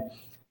said,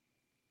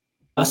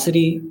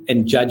 curiosity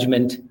and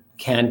judgment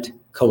can't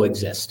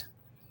coexist.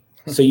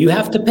 So you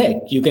have to pick.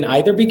 You can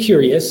either be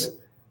curious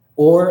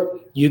or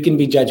you can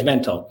be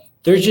judgmental.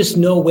 There's just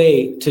no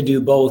way to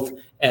do both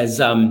as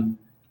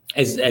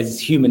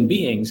human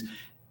beings.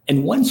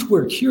 And once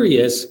we're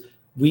curious,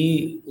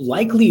 we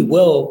likely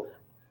we'll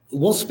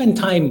spend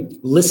time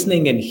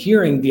listening and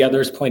hearing the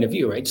other's point of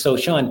view, right? So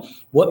Sean,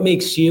 what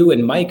makes you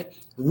and Mike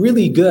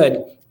really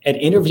good at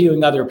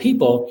interviewing other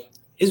people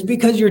is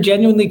because you're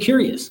genuinely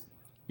curious.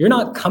 You're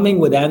not coming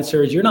with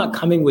answers. You're not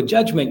coming with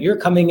judgment. You're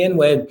coming in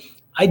with,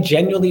 I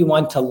genuinely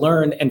want to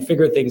learn and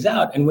figure things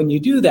out. And when you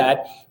do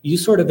that, you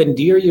sort of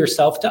endear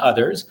yourself to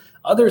others.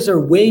 Others are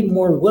way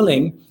more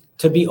willing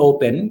to be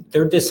open.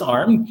 They're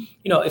disarmed.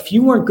 If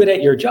you weren't good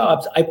at your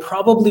jobs, I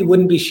probably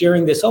wouldn't be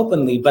sharing this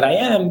openly, but I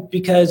am,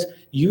 because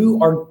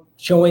you are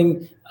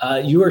showing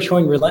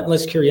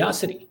relentless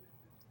curiosity.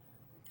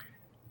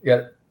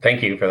 Yeah.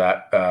 Thank you for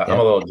that. I'm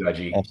a little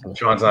judgy. Absolutely.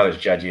 Sean's not as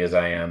judgy as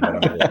I am,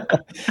 but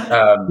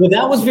I'm well,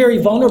 that was very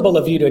vulnerable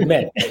of you to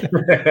admit.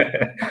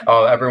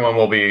 Oh, everyone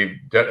will be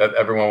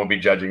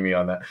judging me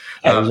on that.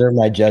 I reserve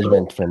my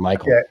judgment for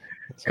Michael.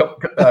 Yeah.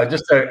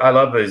 I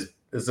love this.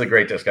 This is a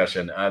great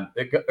discussion.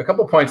 A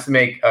couple points to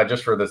make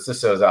just for the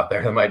CISOs out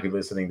there that might be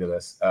listening to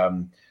this.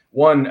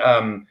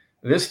 One,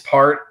 this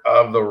part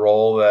of the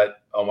role that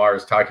Omar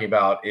is talking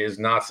about is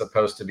not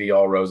supposed to be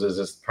all roses.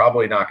 It's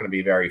probably not going to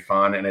be very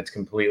fun, and it's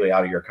completely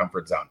out of your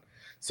comfort zone.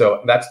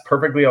 So that's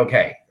perfectly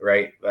okay,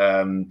 right?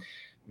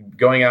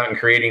 going out and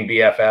creating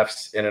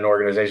BFFs in an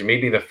organization may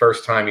be the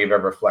first time you've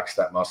ever flexed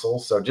that muscle.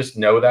 So just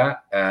know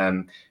that,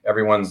 and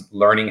everyone's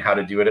learning how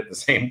to do it at the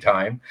same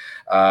time.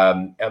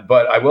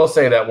 But I will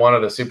say that one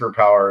of the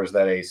superpowers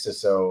that a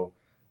CISO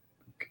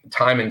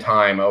time and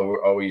time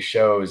always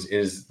shows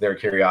is their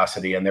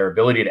curiosity and their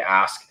ability to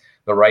ask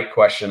the right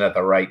question at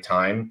the right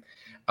time.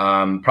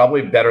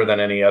 Probably better than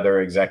any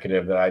other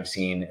executive that I've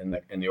seen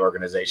in the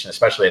organization,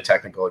 especially a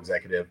technical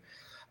executive.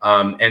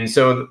 And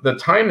so the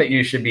time that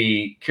you should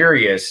be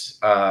curious,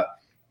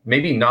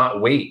 maybe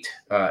not wait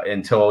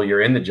until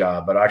you're in the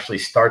job, but actually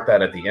start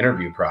that at the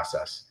interview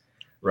process,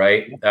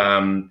 right?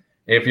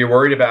 If you're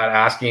worried about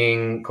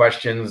asking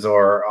questions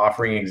or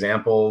offering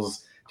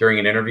examples during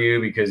an interview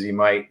because you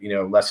might,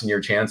 lessen your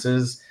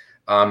chances,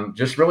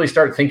 just really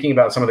start thinking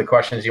about some of the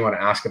questions you want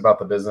to ask about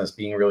the business,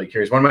 being really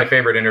curious. One of my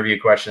favorite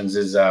interview questions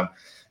is,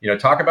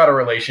 talk about a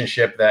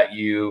relationship that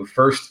you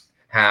first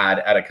had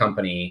at a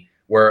company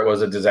where it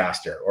was a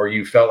disaster, or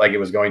you felt like it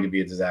was going to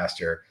be a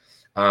disaster,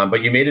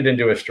 but you made it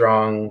into a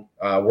strong,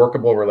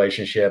 workable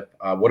relationship.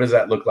 What does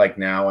that look like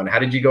now? And how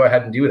did you go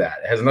ahead and do that?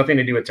 It has nothing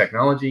to do with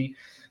technology,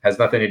 has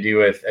nothing to do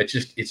with,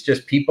 it's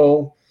just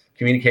people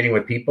communicating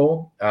with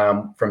people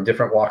from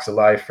different walks of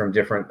life, from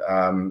different,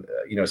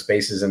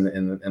 spaces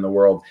in the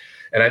world.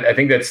 And I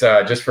think that's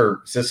just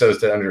for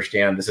CISOs to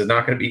understand, this is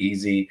not going to be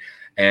easy,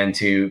 and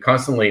to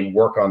constantly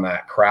work on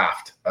that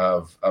craft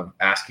of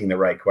asking the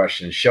right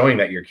questions, showing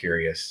that you're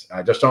curious.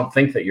 Just don't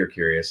think that you're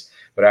curious,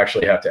 but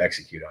actually have to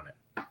execute on it.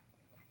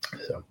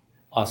 So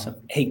awesome.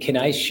 Hey, can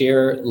I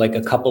share like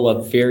a couple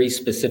of very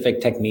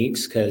specific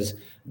techniques? Because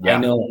I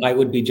know I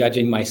would be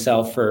judging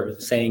myself for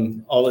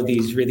saying all of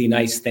these really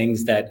nice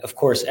things that, of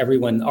course,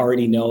 everyone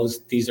already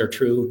knows these are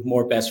true.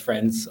 More best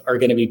friends are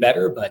going to be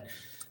better, but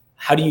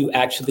how do you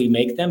actually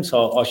make them?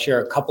 So I'll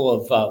share a couple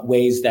of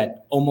ways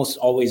that almost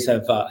always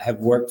have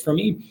worked for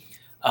me.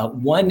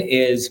 One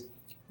is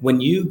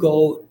when you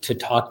go to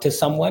talk to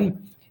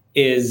someone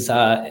is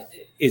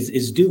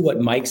do what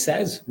Mike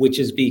says, which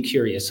is be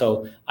curious.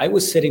 So I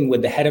was sitting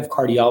with the head of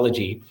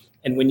cardiology,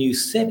 and when you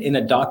sit in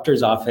a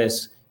doctor's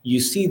office,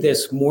 you see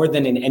this more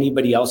than in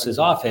anybody else's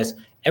office.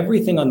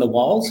 Everything on the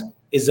walls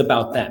is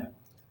about them.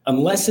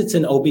 Unless it's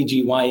an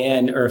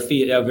OBGYN or a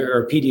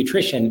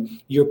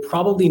pediatrician, you're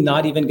probably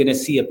not even going to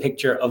see a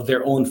picture of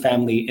their own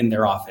family in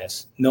their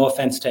office. No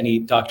offense to any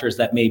doctors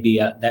that may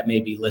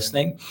be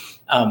listening,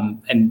 so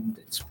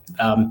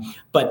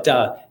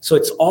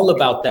it's all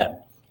about them.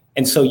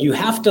 And so you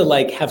have to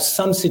have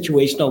some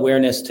situational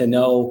awareness to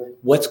know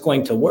what's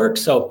going to work.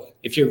 So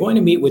if you're going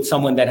to meet with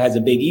someone that has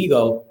a big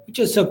ego, which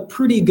is a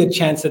pretty good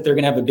chance that they're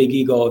going to have a big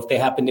ego if they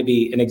happen to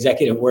be an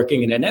executive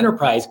working in an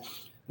enterprise,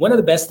 one of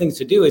the best things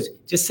to do is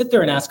just sit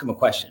there and ask them a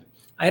question.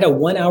 I had a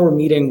 1-hour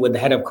meeting with the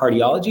head of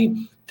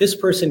cardiology. This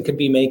person could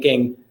be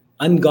making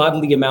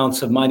ungodly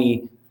amounts of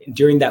money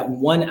during that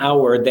 1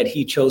 hour that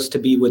he chose to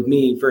be with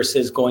me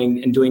versus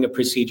going and doing a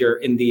procedure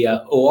in the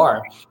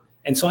OR.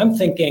 And so I'm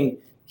thinking,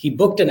 he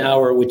booked an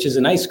hour, which is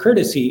a nice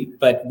courtesy,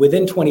 but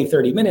within 20,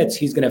 30 minutes,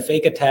 he's going to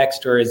fake a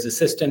text, or his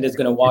assistant is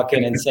going to walk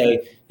in and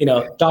say,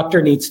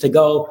 doctor needs to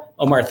go.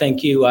 Omar,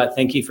 thank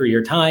you for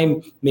your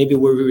time. Maybe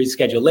we'll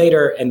reschedule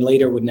later, and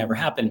later would never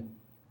happen.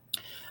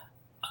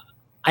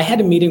 I had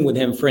a meeting with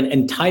him for an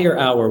entire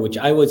hour, which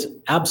I was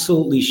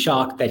absolutely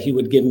shocked that he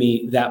would give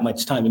me that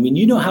much time. I mean,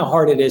 you know how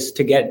hard it is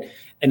to get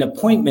an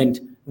appointment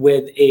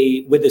with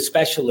a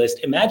specialist.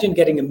 Imagine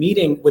getting a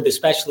meeting with a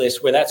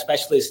specialist where that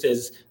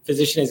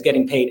physician is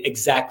getting paid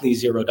exactly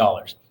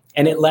 $0,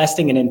 and it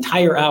lasting an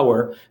entire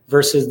hour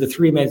versus the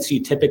 3 minutes you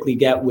typically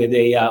get with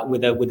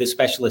a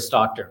specialist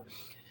doctor.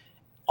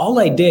 All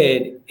I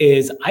did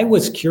is I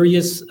was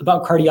curious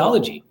about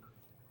cardiology.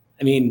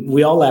 I mean,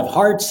 we all have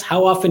hearts.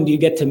 How often do you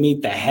get to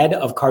meet the head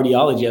of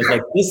cardiology? I was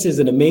like, this is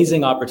an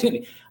amazing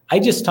opportunity. I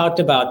just talked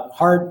about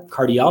heart,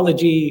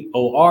 cardiology,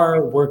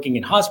 OR, working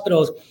in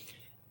hospitals.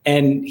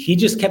 And he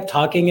just kept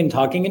talking and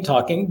talking and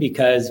talking,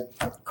 because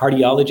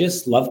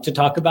cardiologists love to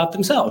talk about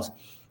themselves.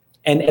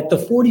 And at the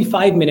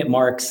 45-minute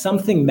mark,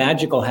 something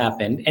magical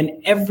happened. And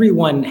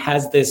everyone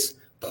has this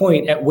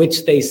point at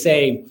which they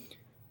say,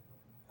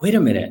 wait a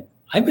minute,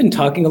 I've been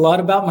talking a lot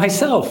about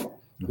myself.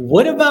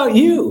 What about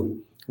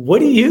you? What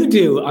do you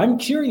do? I'm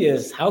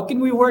curious. How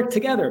can we work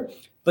together?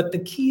 But the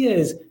key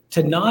is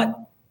to not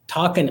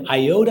talk an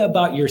iota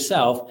about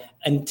yourself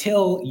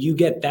until you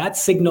get that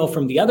signal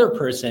from the other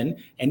person.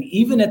 And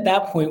even at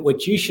that point,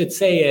 what you should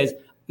say is,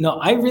 no,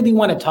 I really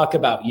want to talk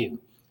about you.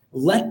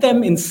 Let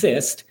them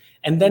insist.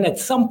 And then at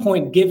some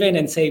point give in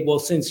and say, well,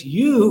 since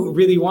you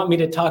really want me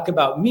to talk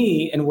about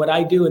me and what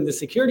I do in the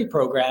security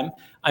program,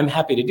 I'm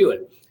happy to do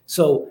it.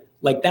 So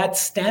that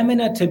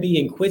stamina to be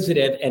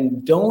inquisitive,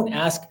 and don't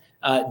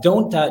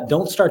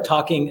start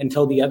talking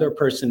until the other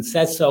person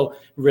says so.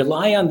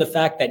 Rely on the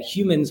fact that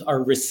humans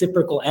are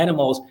reciprocal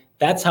animals.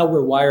 That's how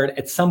we're wired.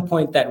 At some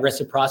point, that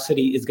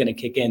reciprocity is going to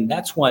kick in.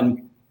 That's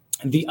one.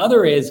 The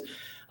other is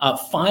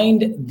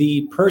find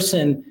the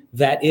person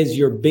that is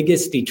your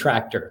biggest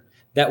detractor.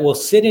 that will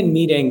sit in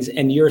meetings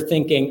and you're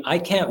thinking, I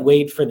can't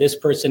wait for this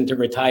person to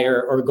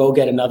retire or go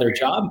get another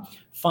job.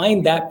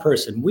 Find that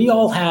person. We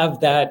all have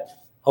that,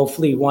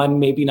 hopefully one,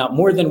 maybe not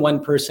more than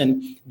one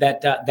person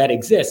that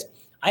exists.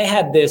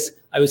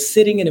 I was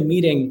sitting in a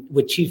meeting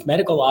with chief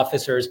medical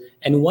officers,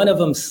 and one of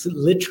them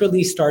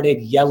literally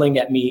started yelling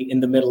at me in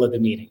the middle of the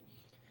meeting.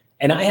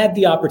 And I had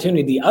the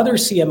opportunity. The other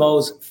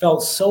CMOs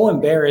felt so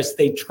embarrassed.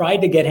 They tried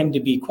to get him to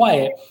be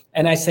quiet.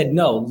 And I said,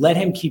 no, let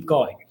him keep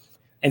going.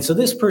 And so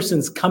this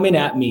person's coming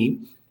at me.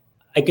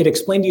 I could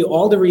explain to you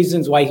all the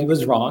reasons why he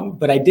was wrong,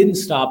 but I didn't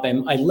stop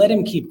him. I let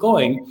him keep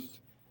going.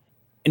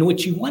 And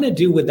what you want to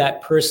do with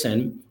that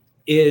person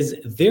is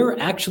they're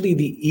actually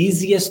the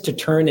easiest to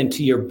turn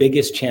into your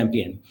biggest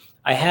champion.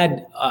 I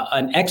had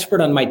an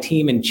expert on my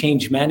team in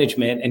change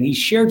management, and he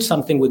shared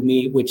something with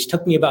me, which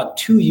took me about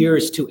 2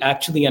 years to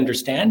actually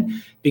understand,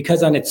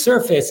 because on its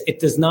surface, it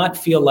does not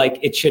feel like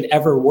it should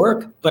ever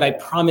work, but I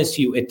promise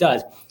you it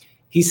does.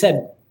 He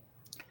said,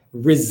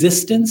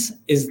 resistance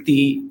is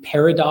the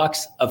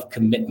paradox of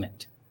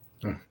commitment.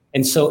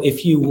 And so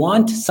if you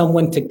want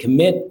someone to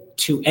commit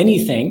to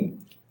anything,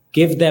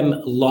 give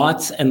them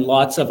lots and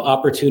lots of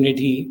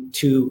opportunity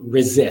to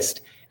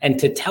resist and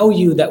to tell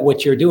you that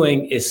what you're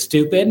doing is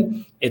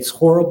stupid, it's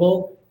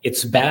horrible,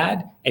 it's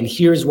bad, and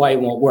here's why it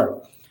won't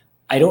work.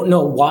 I don't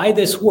know why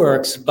this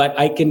works, but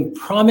I can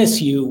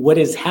promise you what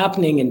is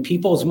happening in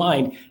people's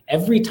mind.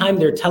 Every time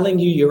they're telling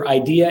you your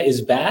idea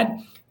is bad,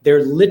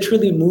 they're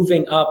literally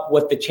moving up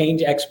what the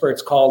change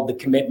experts call the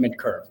commitment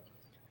curve.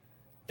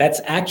 That's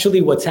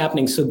actually what's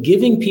happening. So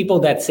giving people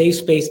that safe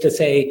space to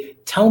say,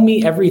 tell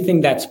me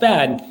everything that's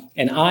bad,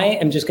 and I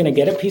am just going to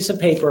get a piece of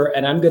paper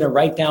and I'm going to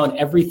write down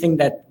everything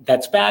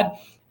that's bad,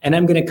 and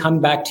I'm going to come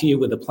back to you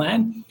with a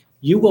plan.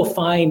 You will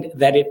find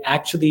that it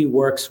actually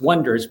works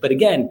wonders. But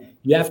again,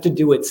 you have to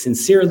do it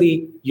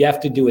sincerely. You have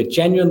to do it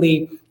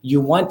genuinely. You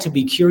want to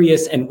be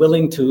curious and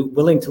willing to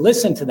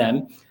listen to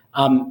them.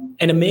 And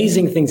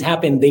amazing things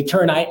happen.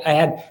 I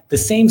had the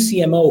same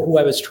CMO who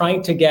I was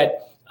trying to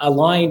get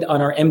aligned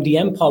on our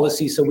MDM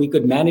policy so we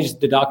could manage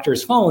the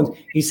doctor's phones.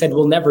 He said,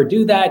 we'll never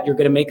do that. You're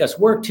going to make us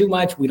work too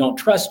much. We don't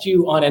trust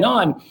you, on and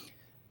on.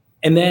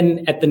 And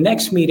then at the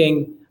next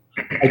meeting,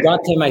 I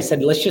got to him, I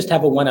said, let's just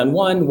have a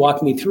one-on-one,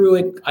 walk me through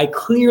it. I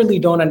clearly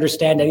don't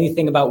understand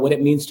anything about what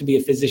it means to be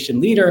a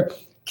physician leader.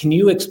 Can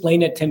you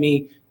explain it to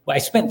me? Well, I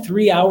spent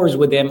 3 hours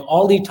with him.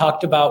 All he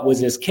talked about was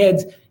his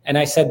kids. And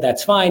I said,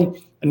 that's fine.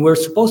 And we're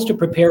supposed to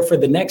prepare for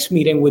the next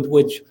meeting,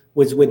 which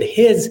was with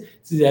his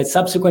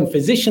subsequent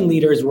physician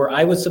leaders, where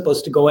I was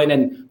supposed to go in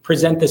and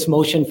present this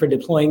motion for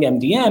deploying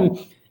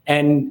MDM.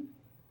 And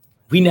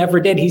we never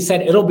did. He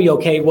said, it'll be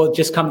okay. We'll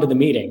just come to the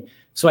meeting.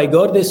 So I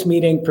go to this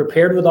meeting,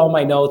 prepared with all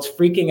my notes,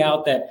 freaking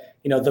out that,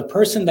 the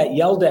person that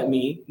yelled at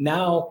me,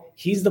 now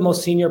he's the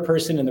most senior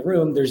person in the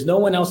room. There's no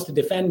one else to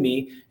defend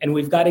me. And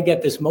we've got to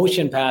get this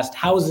motion passed.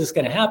 How is this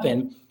going to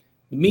happen?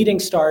 The meeting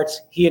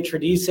starts. He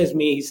introduces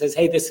me. He says,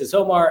 hey, this is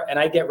Omar. And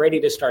I get ready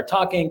to start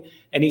talking.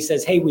 And he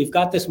says, hey, we've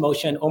got this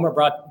motion. Omar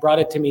brought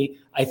it to me.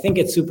 I think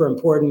it's super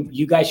important.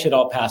 You guys should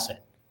all pass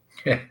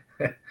it.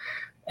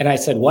 And I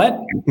said, what?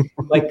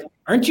 Like,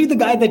 aren't you the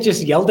guy that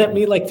just yelled at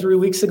me like 3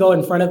 weeks ago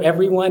in front of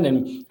everyone?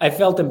 And I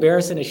felt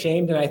embarrassed and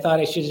ashamed. And I thought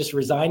I should just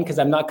resign because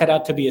I'm not cut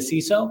out to be a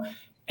CISO.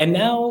 And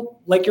now,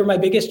 like, you're my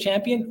biggest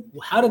champion.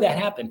 How did that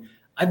happen?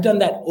 I've done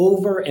that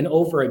over and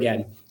over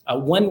again.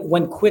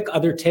 One quick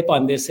other tip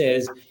on this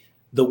is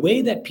the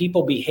way that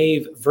people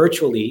behave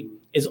virtually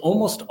is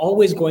almost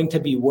always going to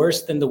be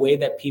worse than the way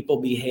that people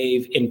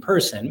behave in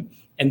person.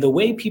 And the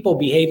way people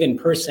behave in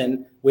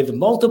person with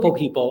multiple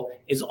people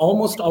is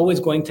almost always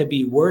going to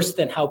be worse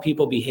than how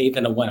people behave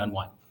in a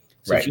one-on-one.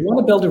 So If you want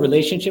to build a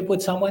relationship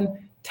with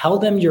someone, tell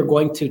them you're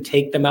going to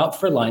take them out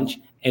for lunch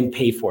and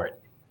pay for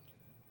it.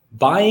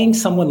 Buying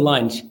someone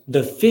lunch,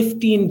 the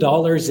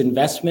 $15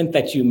 investment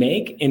that you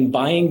make in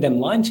buying them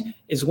lunch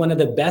is one of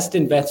the best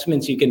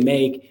investments you can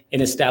make in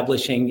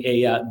establishing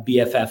a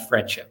BFF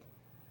friendship.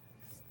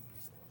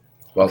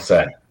 Well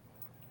said.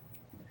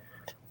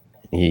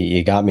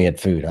 You got me at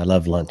food. I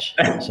love lunch.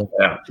 So.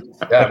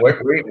 Yeah.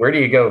 Where do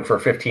you go for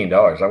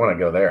 $15? I want to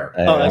go there.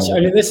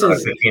 This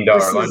is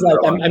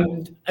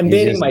like I'm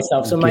dating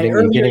myself. So my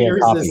earlier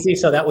years as a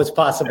CISO, that was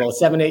possible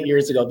 7-8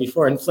 years ago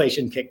before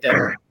inflation kicked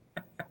in.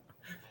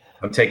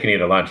 I'm taking you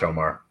to lunch,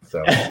 Omar.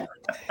 So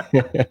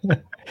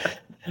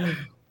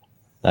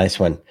nice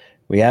one.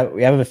 We have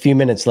a few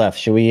minutes left.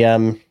 Should we?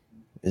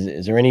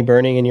 Is there any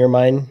burning in your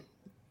mind,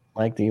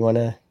 Mike, that you want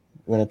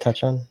to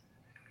touch on?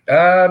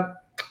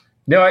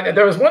 No,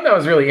 there was one that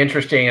was really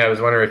interesting. I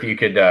was wondering if you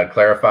could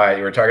clarify.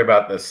 You were talking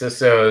about the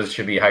CISOs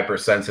should be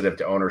hypersensitive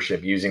to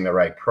ownership. Using the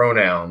right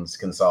pronouns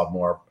can solve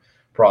more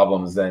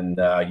problems than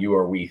you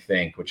or we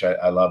think, which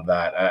I love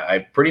that. I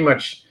pretty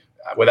much,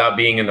 without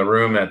being in the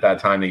room at that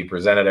time that you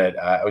presented it,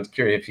 I was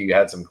curious if you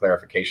had some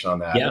clarification on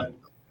that.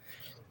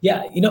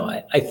 Yeah.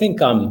 I think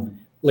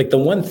like the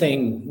one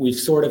thing we've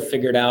sort of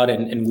figured out,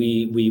 and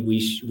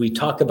we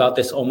talk about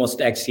this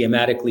almost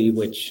axiomatically,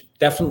 which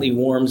definitely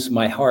warms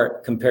my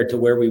heart compared to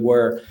where we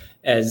were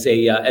as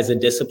a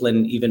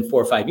discipline even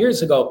 4 or 5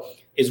 years ago.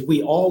 is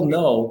we all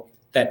know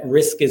that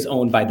risk is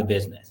owned by the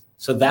business.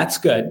 So that's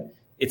good.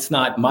 It's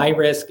not my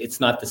risk. It's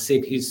not the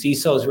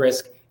CISO's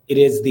risk. It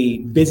is the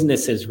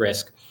business's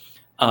risk.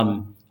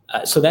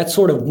 So that's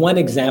sort of one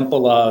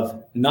example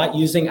of not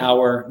using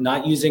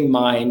not using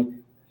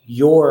mine,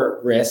 your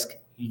risk,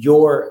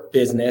 your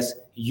business,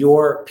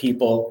 your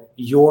people,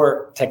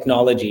 your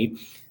technology.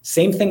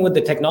 Same thing with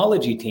the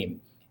technology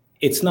team.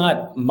 It's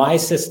not my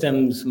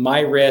systems, my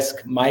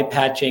risk, my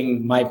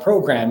patching, my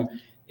program.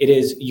 It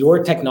is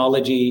your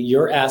technology,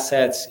 your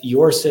assets,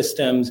 your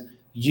systems.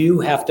 You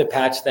have to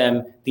patch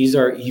them. These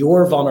are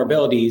your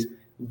vulnerabilities.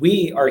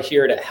 We are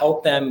here to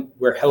help them.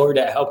 We're here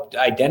to help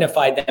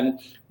identify them.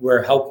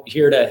 We're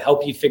here to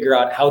help you figure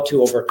out how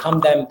to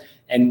overcome them.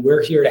 And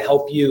we're here to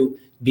help you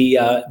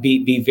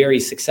be very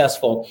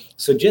successful.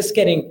 So just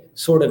getting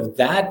sort of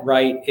that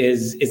right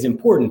is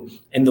important.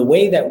 And the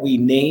way that we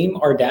name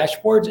our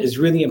dashboards is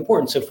really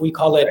important. So if we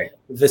call it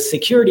the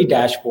security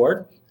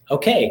dashboard,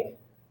 okay,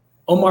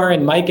 Omar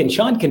and Mike and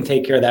Sean can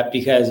take care of that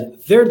because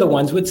they're the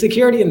ones with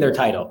security in their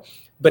title.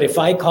 But if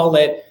I call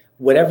it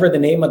whatever the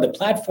name of the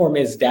platform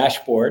is,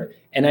 dashboard,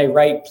 and I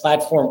write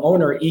platform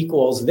owner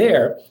equals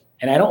there,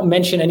 and I don't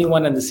mention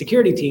anyone on the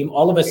security team,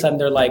 all of a sudden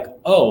they're like,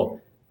 oh,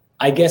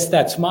 I guess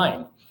that's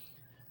mine,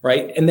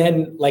 right? And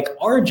then like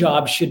our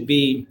job should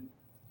be,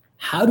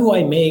 how do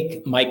I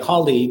make my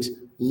colleagues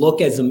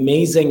look as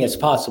amazing as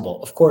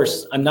possible? Of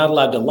course, I'm not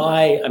allowed to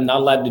lie. I'm not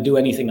allowed to do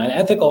anything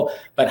unethical,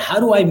 but how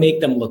do I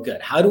make them look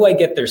good? How do I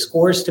get their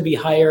scores to be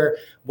higher?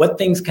 What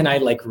things can I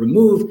like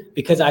remove?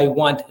 Because I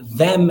want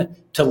them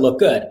to look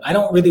good. I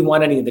don't really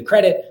want any of the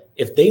credit.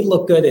 If they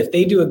look good, if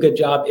they do a good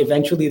job,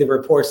 eventually the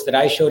reports that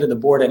I show to the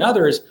board and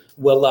others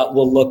will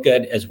look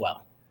good as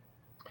well.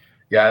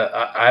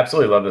 Yeah, I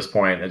absolutely love this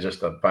point. And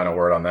just a final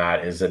word on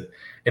that is that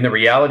in the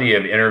reality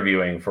of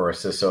interviewing for a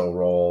CISO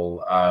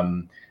role,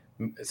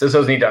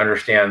 CISOs need to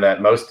understand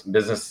that most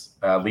business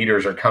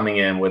leaders are coming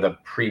in with a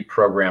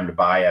pre-programmed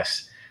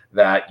bias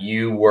that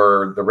you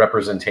were the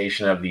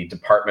representation of the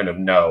Department of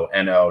No,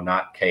 N-O,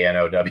 not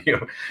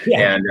K-N-O-W.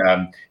 Yeah.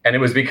 And it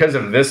was because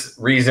of this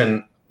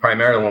reason,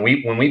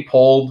 primarily, when we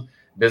polled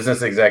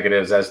business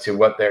executives as to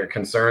what their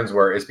concerns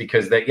were, is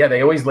because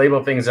they always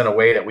label things in a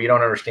way that we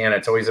don't understand.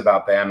 It's always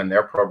about them and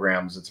their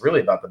programs. It's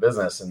really about the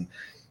business, and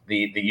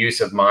the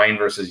use of mine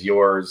versus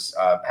yours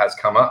has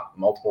come up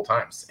multiple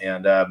times.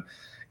 And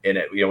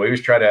we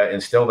always try to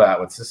instill that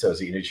with CISOs.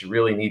 You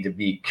really need to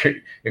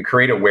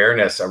create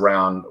awareness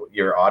around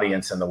your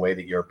audience and the way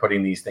that you're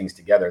putting these things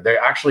together. They're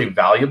actually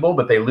valuable,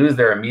 but they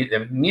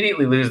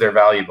immediately lose their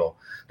value, when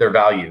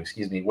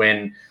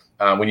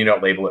you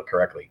don't label it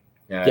correctly.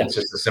 It's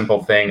just a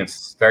simple thing.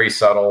 It's very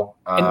subtle.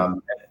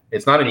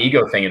 It's not an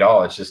ego thing at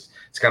all.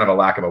 It's kind of a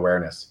lack of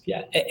awareness.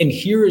 Yeah. And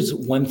here's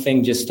one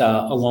thing just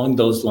along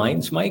those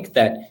lines, Mike,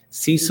 that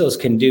CISOs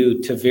can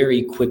do to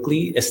very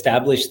quickly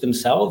establish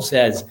themselves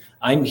as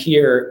I'm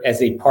here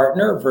as a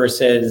partner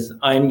versus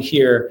I'm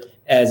here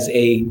as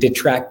a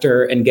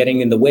detractor and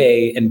getting in the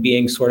way and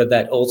being sort of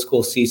that old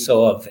school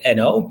CISO of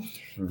NO,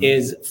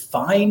 is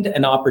find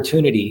an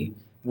opportunity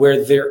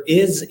where there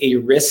is a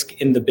risk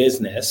in the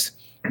business.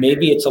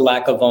 Maybe it's a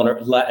lack of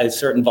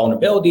certain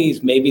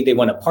vulnerabilities. Maybe they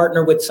want to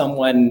partner with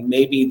someone.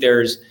 Maybe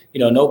there's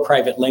no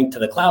private link to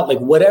the cloud. Like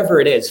whatever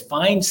it is,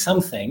 find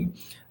something.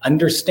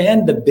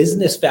 Understand the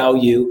business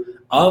value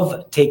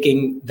of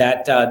taking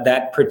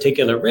that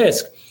particular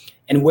risk,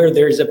 and where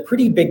there's a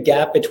pretty big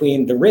gap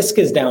between the risk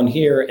is down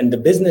here and the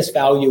business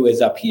value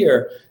is up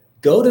here.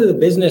 Go to the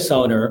business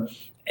owner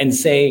and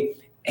say,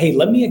 hey,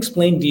 let me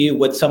explain to you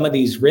what some of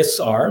these risks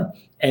are.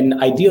 And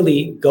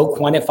ideally, go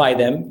quantify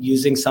them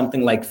using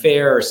something like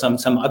FAIR or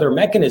some other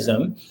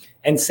mechanism,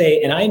 and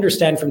say, and I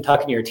understand from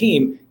talking to your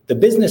team, the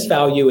business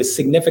value is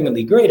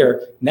significantly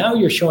greater. Now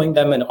you're showing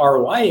them an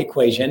ROI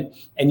equation,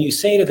 and you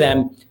say to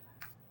them,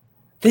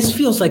 this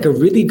feels like a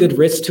really good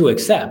risk to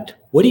accept.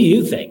 What do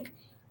you think?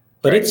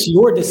 But it's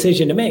your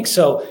decision to make.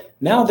 So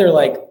now they're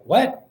like,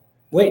 what?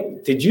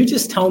 Wait, did you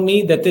just tell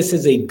me that this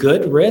is a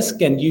good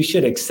risk and you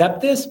should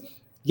accept this?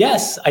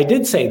 Yes, I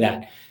did say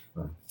that.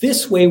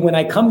 This way, when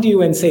I come to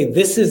you and say,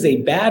 this is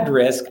a bad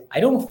risk, I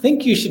don't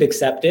think you should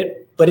accept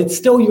it, but it's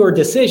still your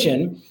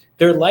decision.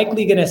 They're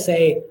likely going to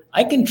say,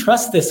 I can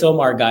trust this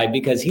Omar guy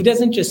because he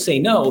doesn't just say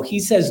no. He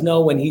says no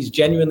when he's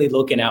genuinely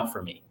looking out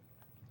for me.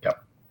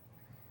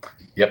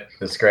 Yep.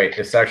 That's great.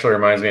 This actually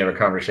reminds me of a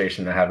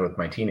conversation I had with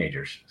my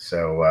teenagers.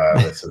 So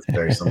this is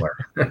very similar.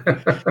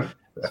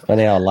 It's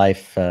funny how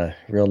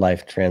real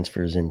life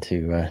transfers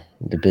into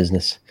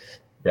business.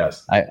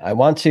 Yes. I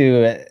want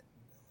to,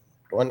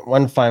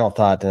 one final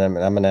thought, and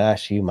I'm going to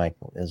ask you, Mike,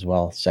 as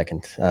well,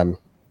 second. A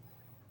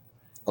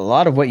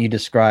lot of what you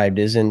described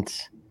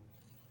isn't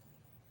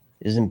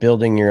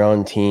building your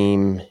own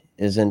team,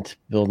 isn't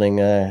building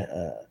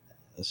a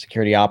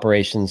security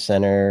operations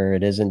center.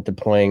 It isn't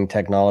deploying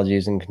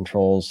technologies and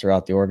controls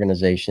throughout the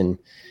organization.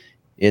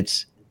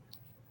 It's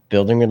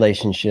building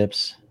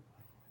relationships,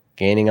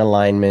 gaining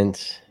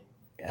alignment,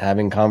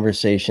 having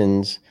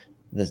conversations.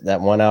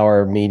 That 1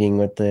 hour meeting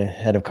with the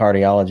head of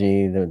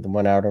cardiology, the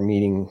 1 hour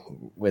meeting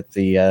with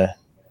the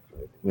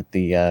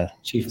the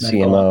Chief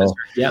Medical CMO. Officer.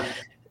 Yeah.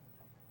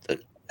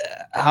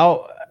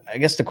 How, I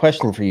guess the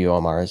question for you,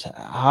 Omar, is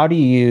how do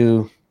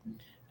you,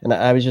 and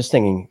I was just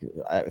thinking,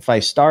 if I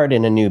start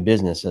in a new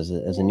business as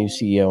a new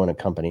CEO in a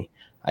company,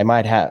 I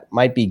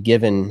might be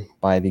given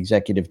by the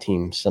executive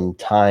team some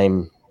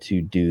time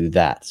to do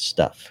that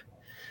stuff.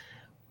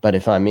 But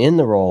if I'm in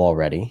the role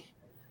already,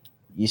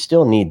 you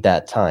still need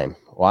that time.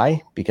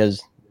 Why?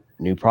 Because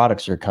new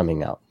products are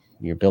coming out.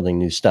 You're building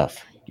new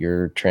stuff.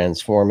 You're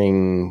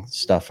transforming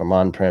stuff from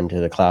on-prem to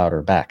the cloud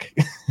or back.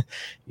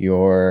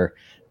 You're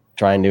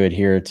trying to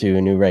adhere to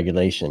a new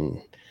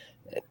regulation.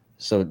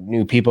 So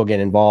new people get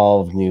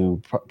involved,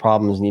 new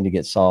problems need to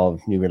get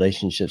solved, new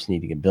relationships need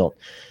to get built.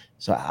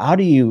 So how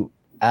do you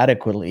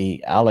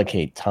adequately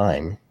allocate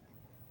time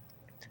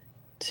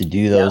to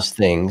do those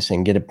things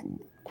and get a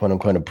quote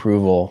unquote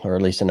approval, or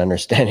at least an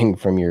understanding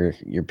from your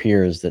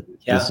peers that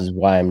this is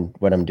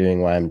what I'm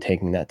doing, why I'm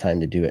taking that time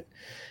to do it?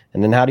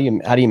 And then how do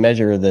you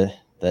measure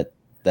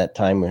that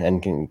time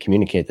and can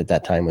communicate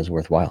that time was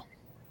worthwhile?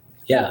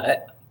 Yeah,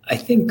 I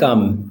think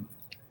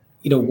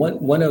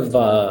one of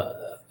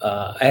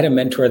I had a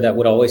mentor that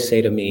would always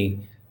say to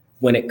me,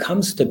 when it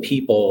comes to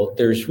people,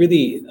 there's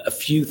really a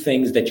few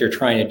things that you're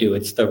trying to do.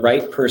 It's the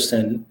right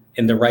person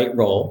in the right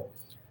role,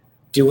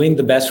 doing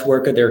the best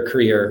work of their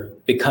career,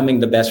 becoming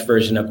the best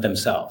version of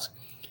themselves.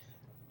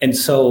 And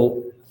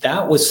so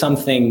that was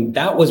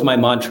my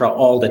mantra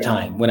all the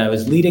time. When I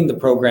was leading the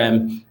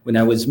program, when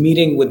I was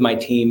meeting with my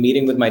team,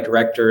 meeting with my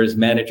directors,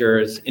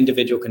 managers,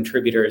 individual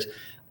contributors,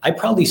 I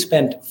probably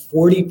spent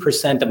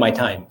 40% of my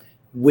time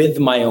with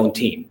my own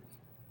team.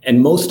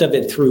 And most of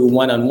it through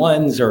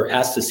one-on-ones or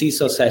Ask the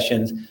CISO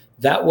sessions.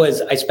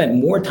 I spent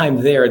more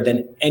time there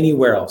than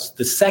anywhere else.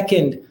 The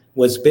second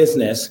was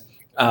business,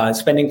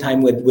 spending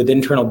time with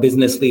internal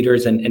business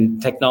leaders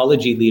and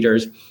technology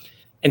leaders.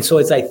 And so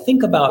as I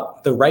think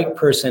about the right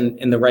person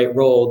in the right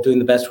role, doing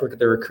the best work of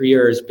their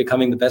careers,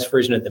 becoming the best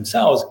version of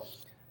themselves,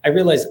 I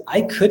realized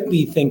I could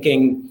be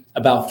thinking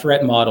about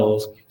threat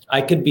models.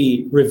 I could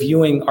be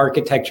reviewing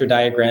architecture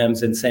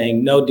diagrams and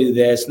saying, no, do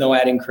this, no,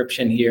 add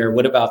encryption here.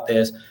 What about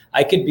this?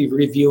 I could be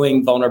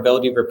reviewing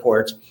vulnerability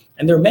reports.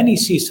 And there are many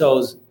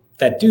CISOs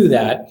that do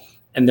that.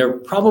 And they're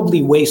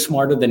probably way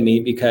smarter than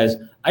me, because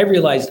I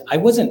realized I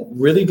wasn't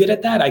really good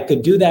at that. I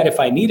could do that if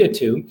I needed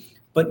to.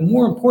 But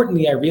more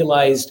importantly, I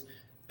realized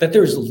that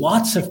there's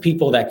lots of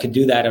people that could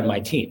do that on my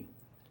team.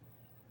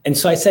 And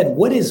so I said,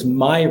 what is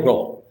my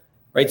role?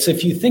 Right? So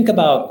if you think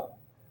about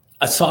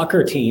a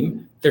soccer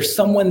team, there's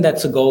someone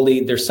that's a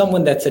goalie, there's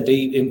someone that's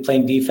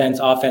playing defense,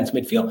 offense,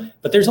 midfield,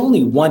 but there's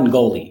only one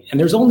goalie and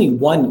there's only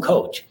one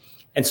coach.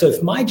 And so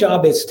if my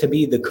job is to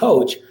be the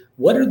coach,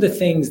 what are the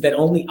things that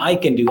only I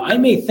can do? I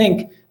may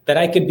think that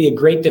I could be a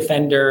great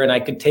defender and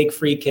I could take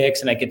free kicks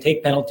and I could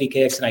take penalty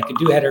kicks and I could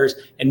do headers.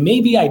 And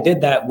maybe I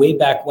did that way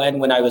back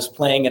when I was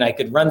playing and I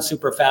could run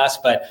super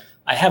fast, but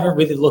I haven't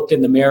really looked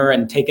in the mirror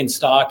and taken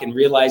stock and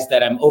realized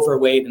that I'm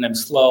overweight and I'm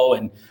slow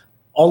and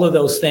all of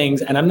those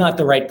things, and I'm not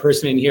the right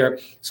person in here.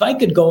 So I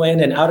could go in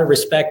and out of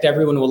respect,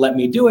 everyone will let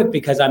me do it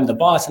because I'm the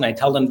boss and I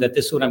tell them that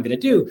this is what I'm going to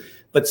do.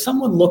 But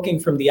someone looking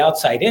from the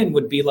outside in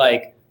would be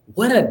like,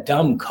 what a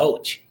dumb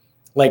coach.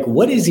 Like,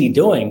 what is he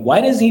doing?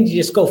 Why doesn't he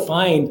just go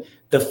find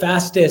the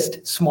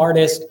fastest,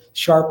 smartest,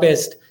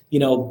 sharpest,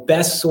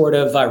 best sort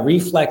of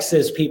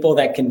reflexes people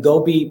that can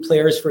go be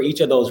players for each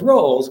of those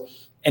roles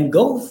and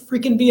go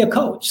freaking be a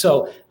coach?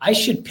 So I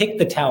should pick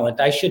the talent.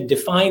 I should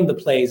define the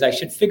plays. I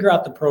should figure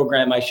out the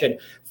program. I should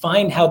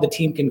find how the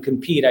team can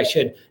compete. I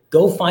should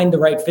go find the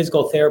right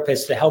physical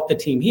therapist to help the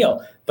team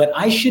heal. But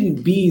I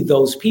shouldn't be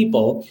those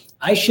people.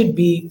 I should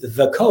be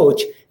the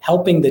coach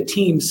helping the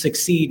team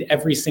succeed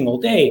every single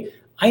day.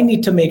 I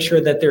need to make sure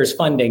that there's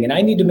funding, and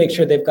I need to make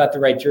sure they've got the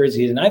right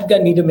jerseys,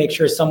 and need to make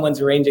sure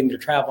someone's arranging their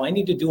travel. I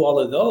need to do all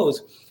of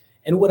those.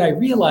 And what I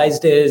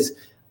realized is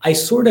I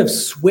sort of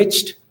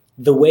switched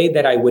the way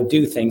that I would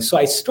do things. So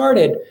I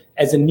started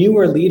as a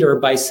newer leader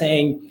by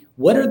saying,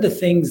 what are the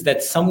things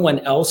that someone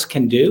else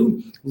can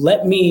do?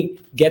 Let me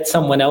get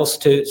someone else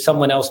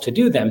to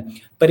do them.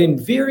 But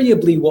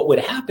invariably what would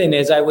happen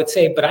is I would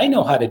say, but I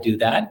know how to do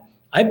that.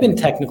 I've been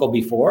technical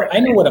before. I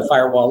know what a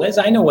firewall is.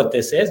 I know what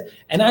this is.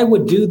 And I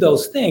would do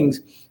those things.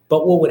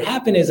 But what would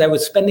happen is I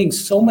was spending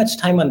so much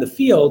time on the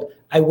field,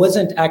 I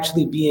wasn't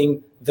actually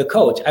being the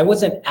coach. I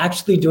wasn't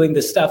actually doing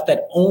the stuff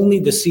that only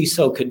the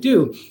CISO could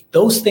do.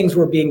 Those things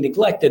were being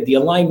neglected: the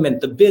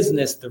alignment, the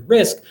business, the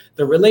risk,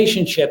 the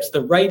relationships,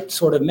 the right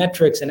sort of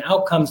metrics and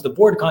outcomes, the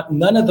board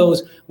none of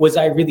those was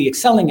I really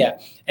excelling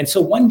at. And so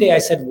one day I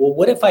said, well,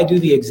 what if I do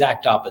the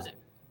exact opposite?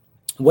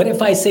 What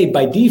if I say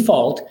by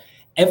default,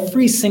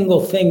 every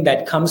single thing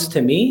that comes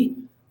to me,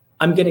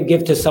 I'm going to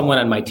give to someone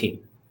on my team.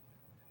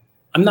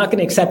 I'm not going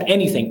to accept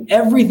anything.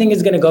 Everything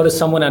is going to go to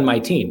someone on my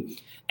team.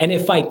 And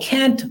if I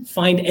can't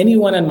find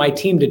anyone on my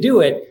team to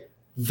do it,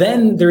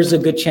 then there's a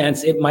good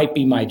chance it might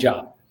be my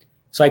job.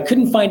 So I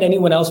couldn't find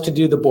anyone else to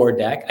do the board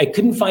deck. I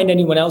couldn't find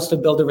anyone else to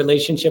build a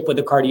relationship with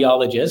a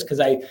cardiologist because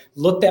I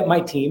looked at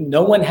my team.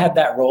 No one had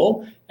that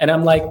role. And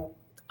I'm like,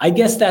 I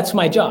guess that's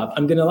my job.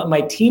 I'm going to let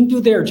my team do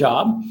their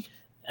job.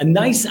 A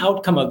nice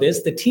outcome of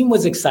this, the team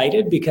was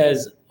excited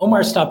because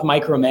Omar stopped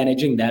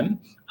micromanaging them.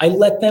 I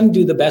let them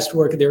do the best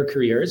work of their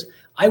careers.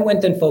 I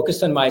went and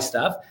focused on my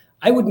stuff.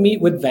 I would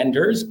meet with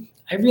vendors.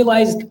 I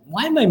realized,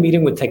 why am I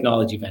meeting with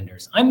technology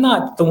vendors? I'm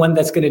not the one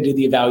that's going to do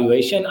the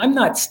evaluation. I'm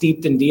not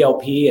steeped in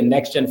DLP and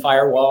next-gen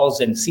firewalls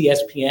and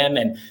CSPM,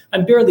 and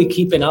I'm barely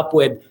keeping up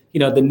with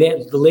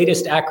the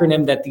latest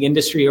acronym that the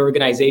industry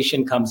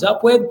organization comes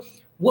up with.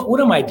 What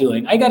am I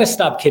doing? I got to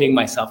stop kidding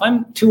myself.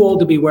 I'm too old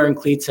to be wearing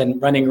cleats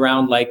and running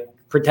around like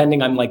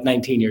pretending I'm like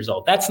 19 years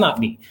old. That's not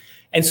me.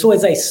 And so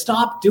as I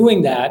stopped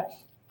doing that,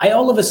 I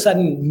all of a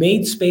sudden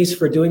made space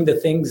for doing the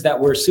things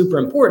that were super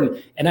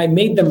important, and I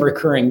made them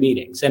recurring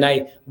meetings. And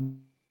I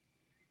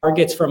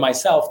targets for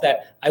myself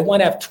that I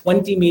want to have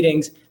 20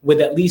 meetings with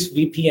at least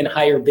VP and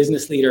higher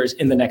business leaders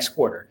in the next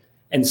quarter,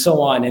 and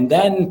so on. And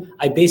then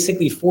I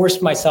basically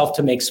forced myself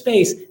to make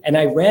space, and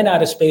I ran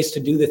out of space to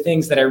do the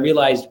things that I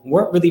realized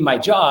weren't really my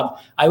job.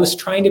 I was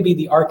trying to be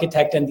the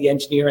architect and the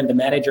engineer and the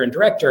manager and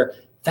director.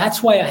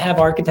 That's why I have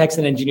architects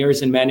and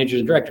engineers and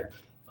managers and director.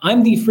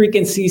 I'm the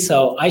freaking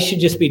CISO. I should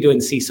just be doing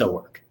CISO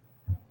work.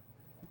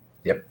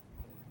 Yep.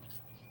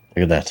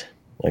 Look at that.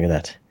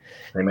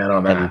 Amen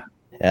on that.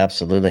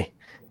 Absolutely.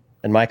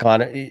 And Michael,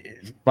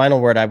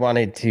 final word, I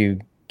wanted to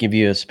give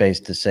you a space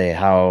to say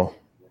how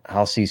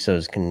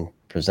CISOs can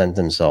present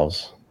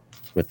themselves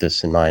with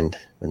this in mind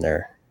when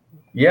they're.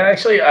 Yeah,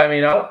 actually, I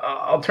mean,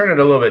 I'll turn it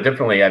a little bit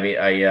differently. I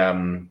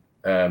mean,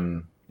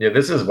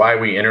 this is why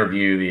we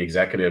interview the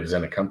executives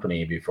in a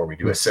company before we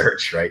do a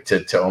search, right?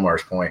 To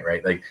Omar's point,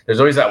 right? Like, there's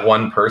always that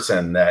one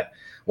person that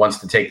wants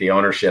to take the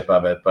ownership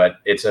of it, but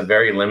it's a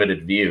very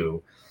limited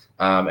view.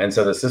 And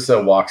so the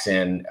CISO walks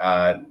in,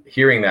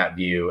 hearing that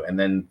view, and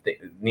then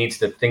needs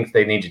to think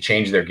they need to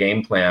change their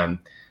game plan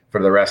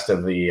for the rest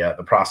of the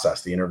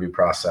process, the interview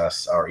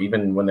process, or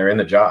even when they're in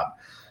the job.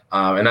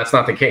 And that's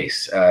not the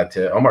case.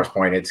 To Omar's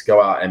point, it's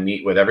go out and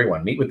meet with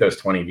everyone, meet with those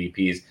 20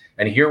 VPs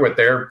and hear what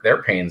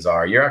their pains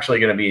are. You're actually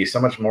going to be so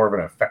much more of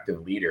an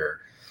effective leader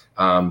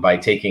by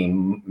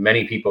taking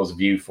many people's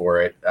view for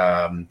it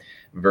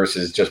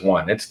versus just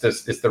one. It's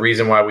the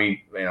reason why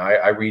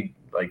I read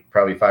like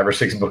probably 5 or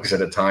 6 books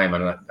at a time,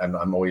 and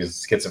I'm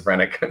always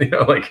schizophrenic,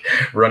 like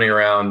running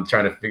around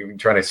trying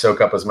to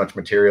soak up as much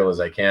material as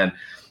I can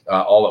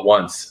all at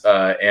once.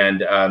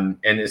 And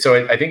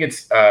so I think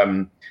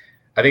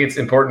it's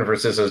important for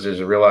CISOs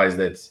to realize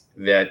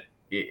that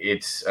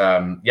it's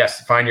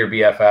yes, find your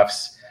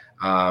BFFs,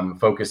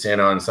 focus in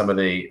on some of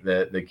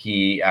the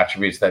key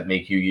attributes that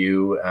make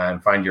you,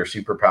 and find your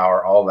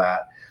superpower, all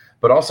that,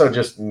 but also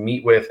just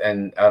meet with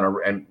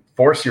and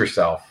force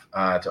yourself,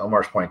 to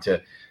Omar's point,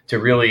 to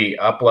really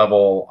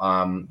up-level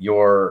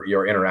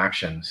your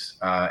interactions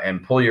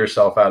and pull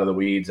yourself out of the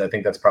weeds. I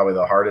think that's probably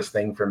the hardest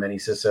thing for many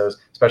CISOs,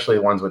 especially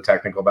the ones with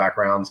technical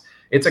backgrounds.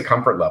 It's a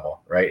comfort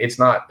level, right? This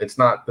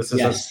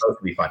isn't supposed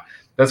to be fun.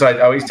 That's why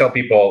I always tell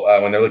people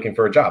when they're looking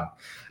for a job.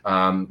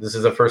 This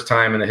is the first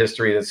time in the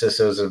history that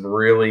CISOs have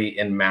really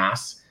en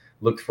masse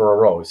looked for a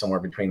role.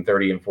 Somewhere between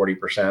 30 and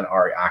 40%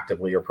 are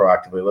actively or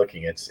proactively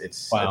looking.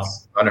 It's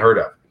unheard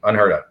of.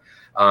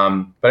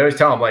 But I always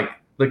tell them, like,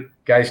 look,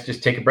 guys,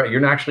 just take a breath.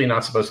 You're actually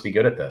not supposed to be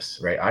good at this,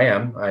 right? I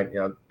am.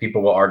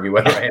 People will argue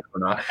whether I am or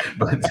not,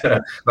 but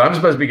I'm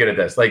supposed to be good at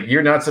this. Like,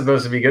 you're not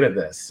supposed to be good at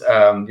this.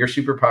 Your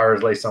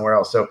superpowers lay somewhere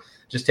else. So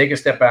just take a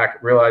step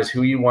back, realize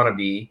who you want to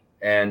be,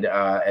 and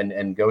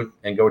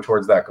go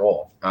towards that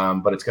goal.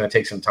 But it's going to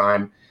take some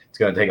time. It's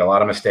going to take a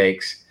lot of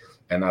mistakes,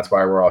 and that's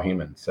why we're all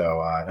human. So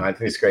I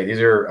think it's great.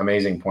 These are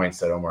amazing points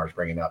that Omar is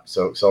bringing up.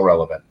 So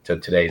relevant to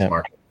today's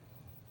market.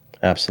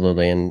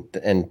 Absolutely.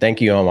 And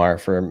thank you, Omar,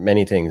 for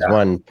many things. Yeah.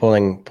 One,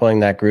 pulling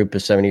that group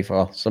of 70,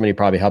 well, somebody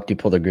probably helped you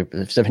pull the group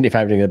of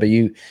 75 together, but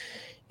you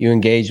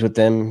engaged with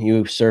them,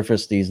 you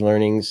surfaced these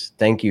learnings.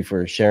 Thank you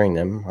for sharing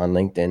them on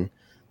LinkedIn.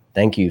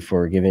 Thank you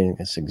for giving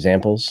us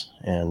examples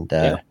and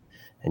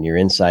your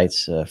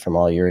insights from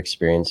all your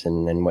experience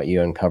and what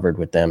you uncovered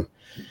with them.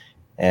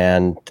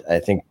 And I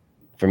think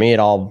for me, it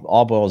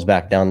all boils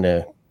back down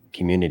to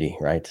community,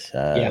 right?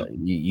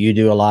 You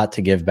do a lot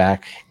to give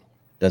back.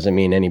 Doesn't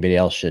mean anybody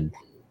else should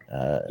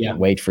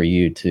wait for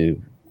you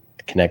to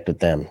connect with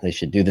them. They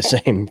should do the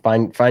same.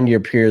 Find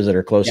your peers that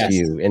are close to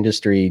you,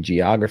 industry,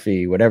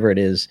 geography, whatever it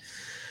is.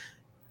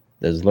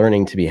 There's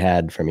learning to be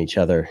had from each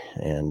other.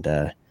 And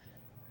I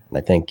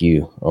thank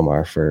you,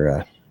 Omar,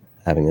 for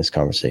having this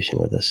conversation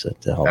with us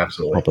to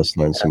help us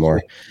learn some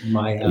more.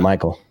 And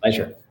Michael.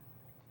 Pleasure.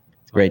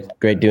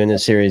 Great doing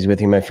this series with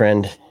you, my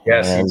friend.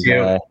 Yes, and, you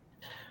too.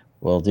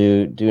 We'll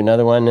do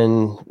another one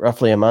in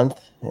roughly a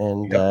month,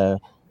 and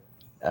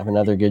have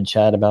another good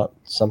chat about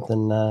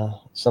something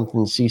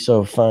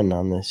CISO fun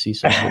on the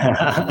CISO.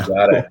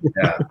 Got it.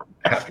 Yeah.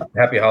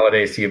 Happy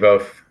holidays to you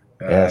both.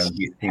 Yes.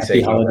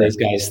 Happy holidays,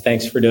 guys.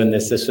 Thanks for doing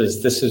this. This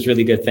was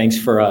really good. Thanks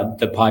for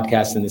the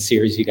podcast and the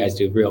series you guys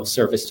do. Real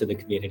service to the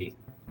community.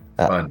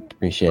 Fun.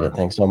 Appreciate it.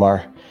 Thanks,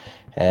 Omar.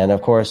 And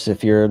of course,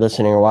 if you're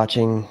listening or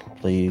watching,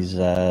 please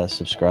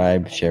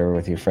subscribe, share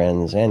with your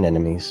friends and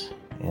enemies.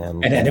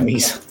 And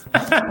enemies.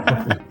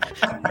 And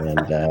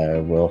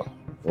we'll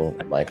Well,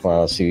 Mike,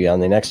 I'll see you on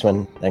the next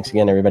one. Thanks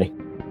again, everybody.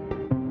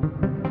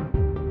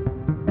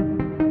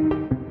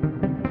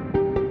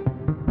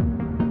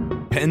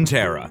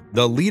 Pantera,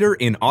 the leader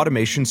in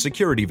automation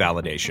security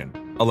validation,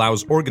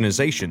 allows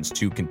organizations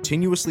to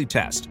continuously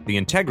test the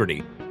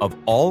integrity of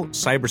all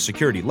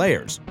cybersecurity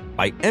layers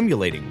by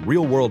emulating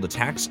real-world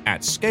attacks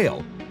at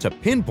scale to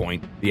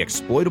pinpoint the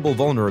exploitable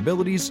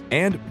vulnerabilities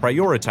and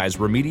prioritize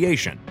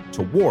remediation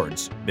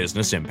towards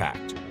business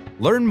impact.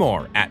 Learn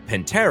more at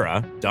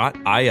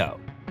Pantera.io.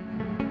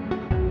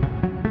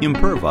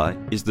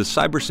 Imperva is the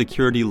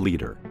cybersecurity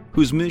leader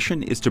whose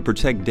mission is to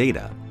protect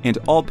data and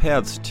all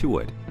paths to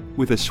it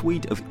with a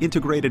suite of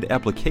integrated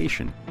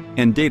application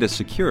and data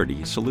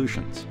security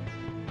solutions.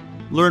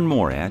 Learn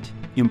more at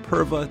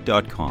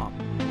imperva.com.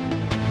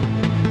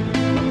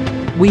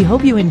 We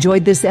hope you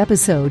enjoyed this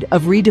episode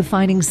of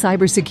Redefining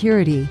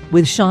Cybersecurity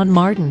with Sean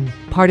Martin,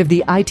 part of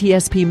the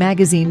ITSP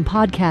Magazine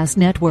podcast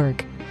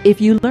network.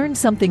 If you learned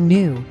something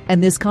new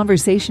and this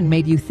conversation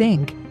made you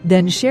think,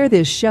 then share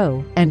this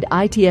show and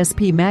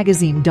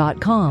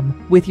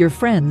itspmagazine.com with your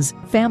friends,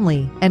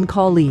 family, and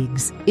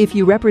colleagues. If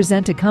you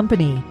represent a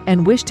company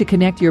and wish to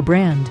connect your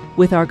brand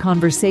with our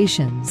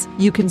conversations,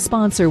 you can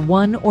sponsor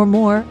one or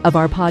more of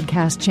our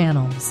podcast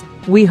channels.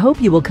 We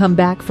hope you will come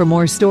back for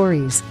more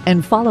stories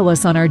and follow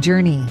us on our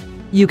journey.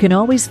 You can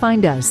always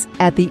find us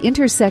at the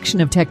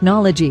intersection of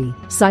technology,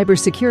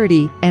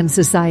 cybersecurity, and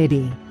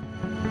society.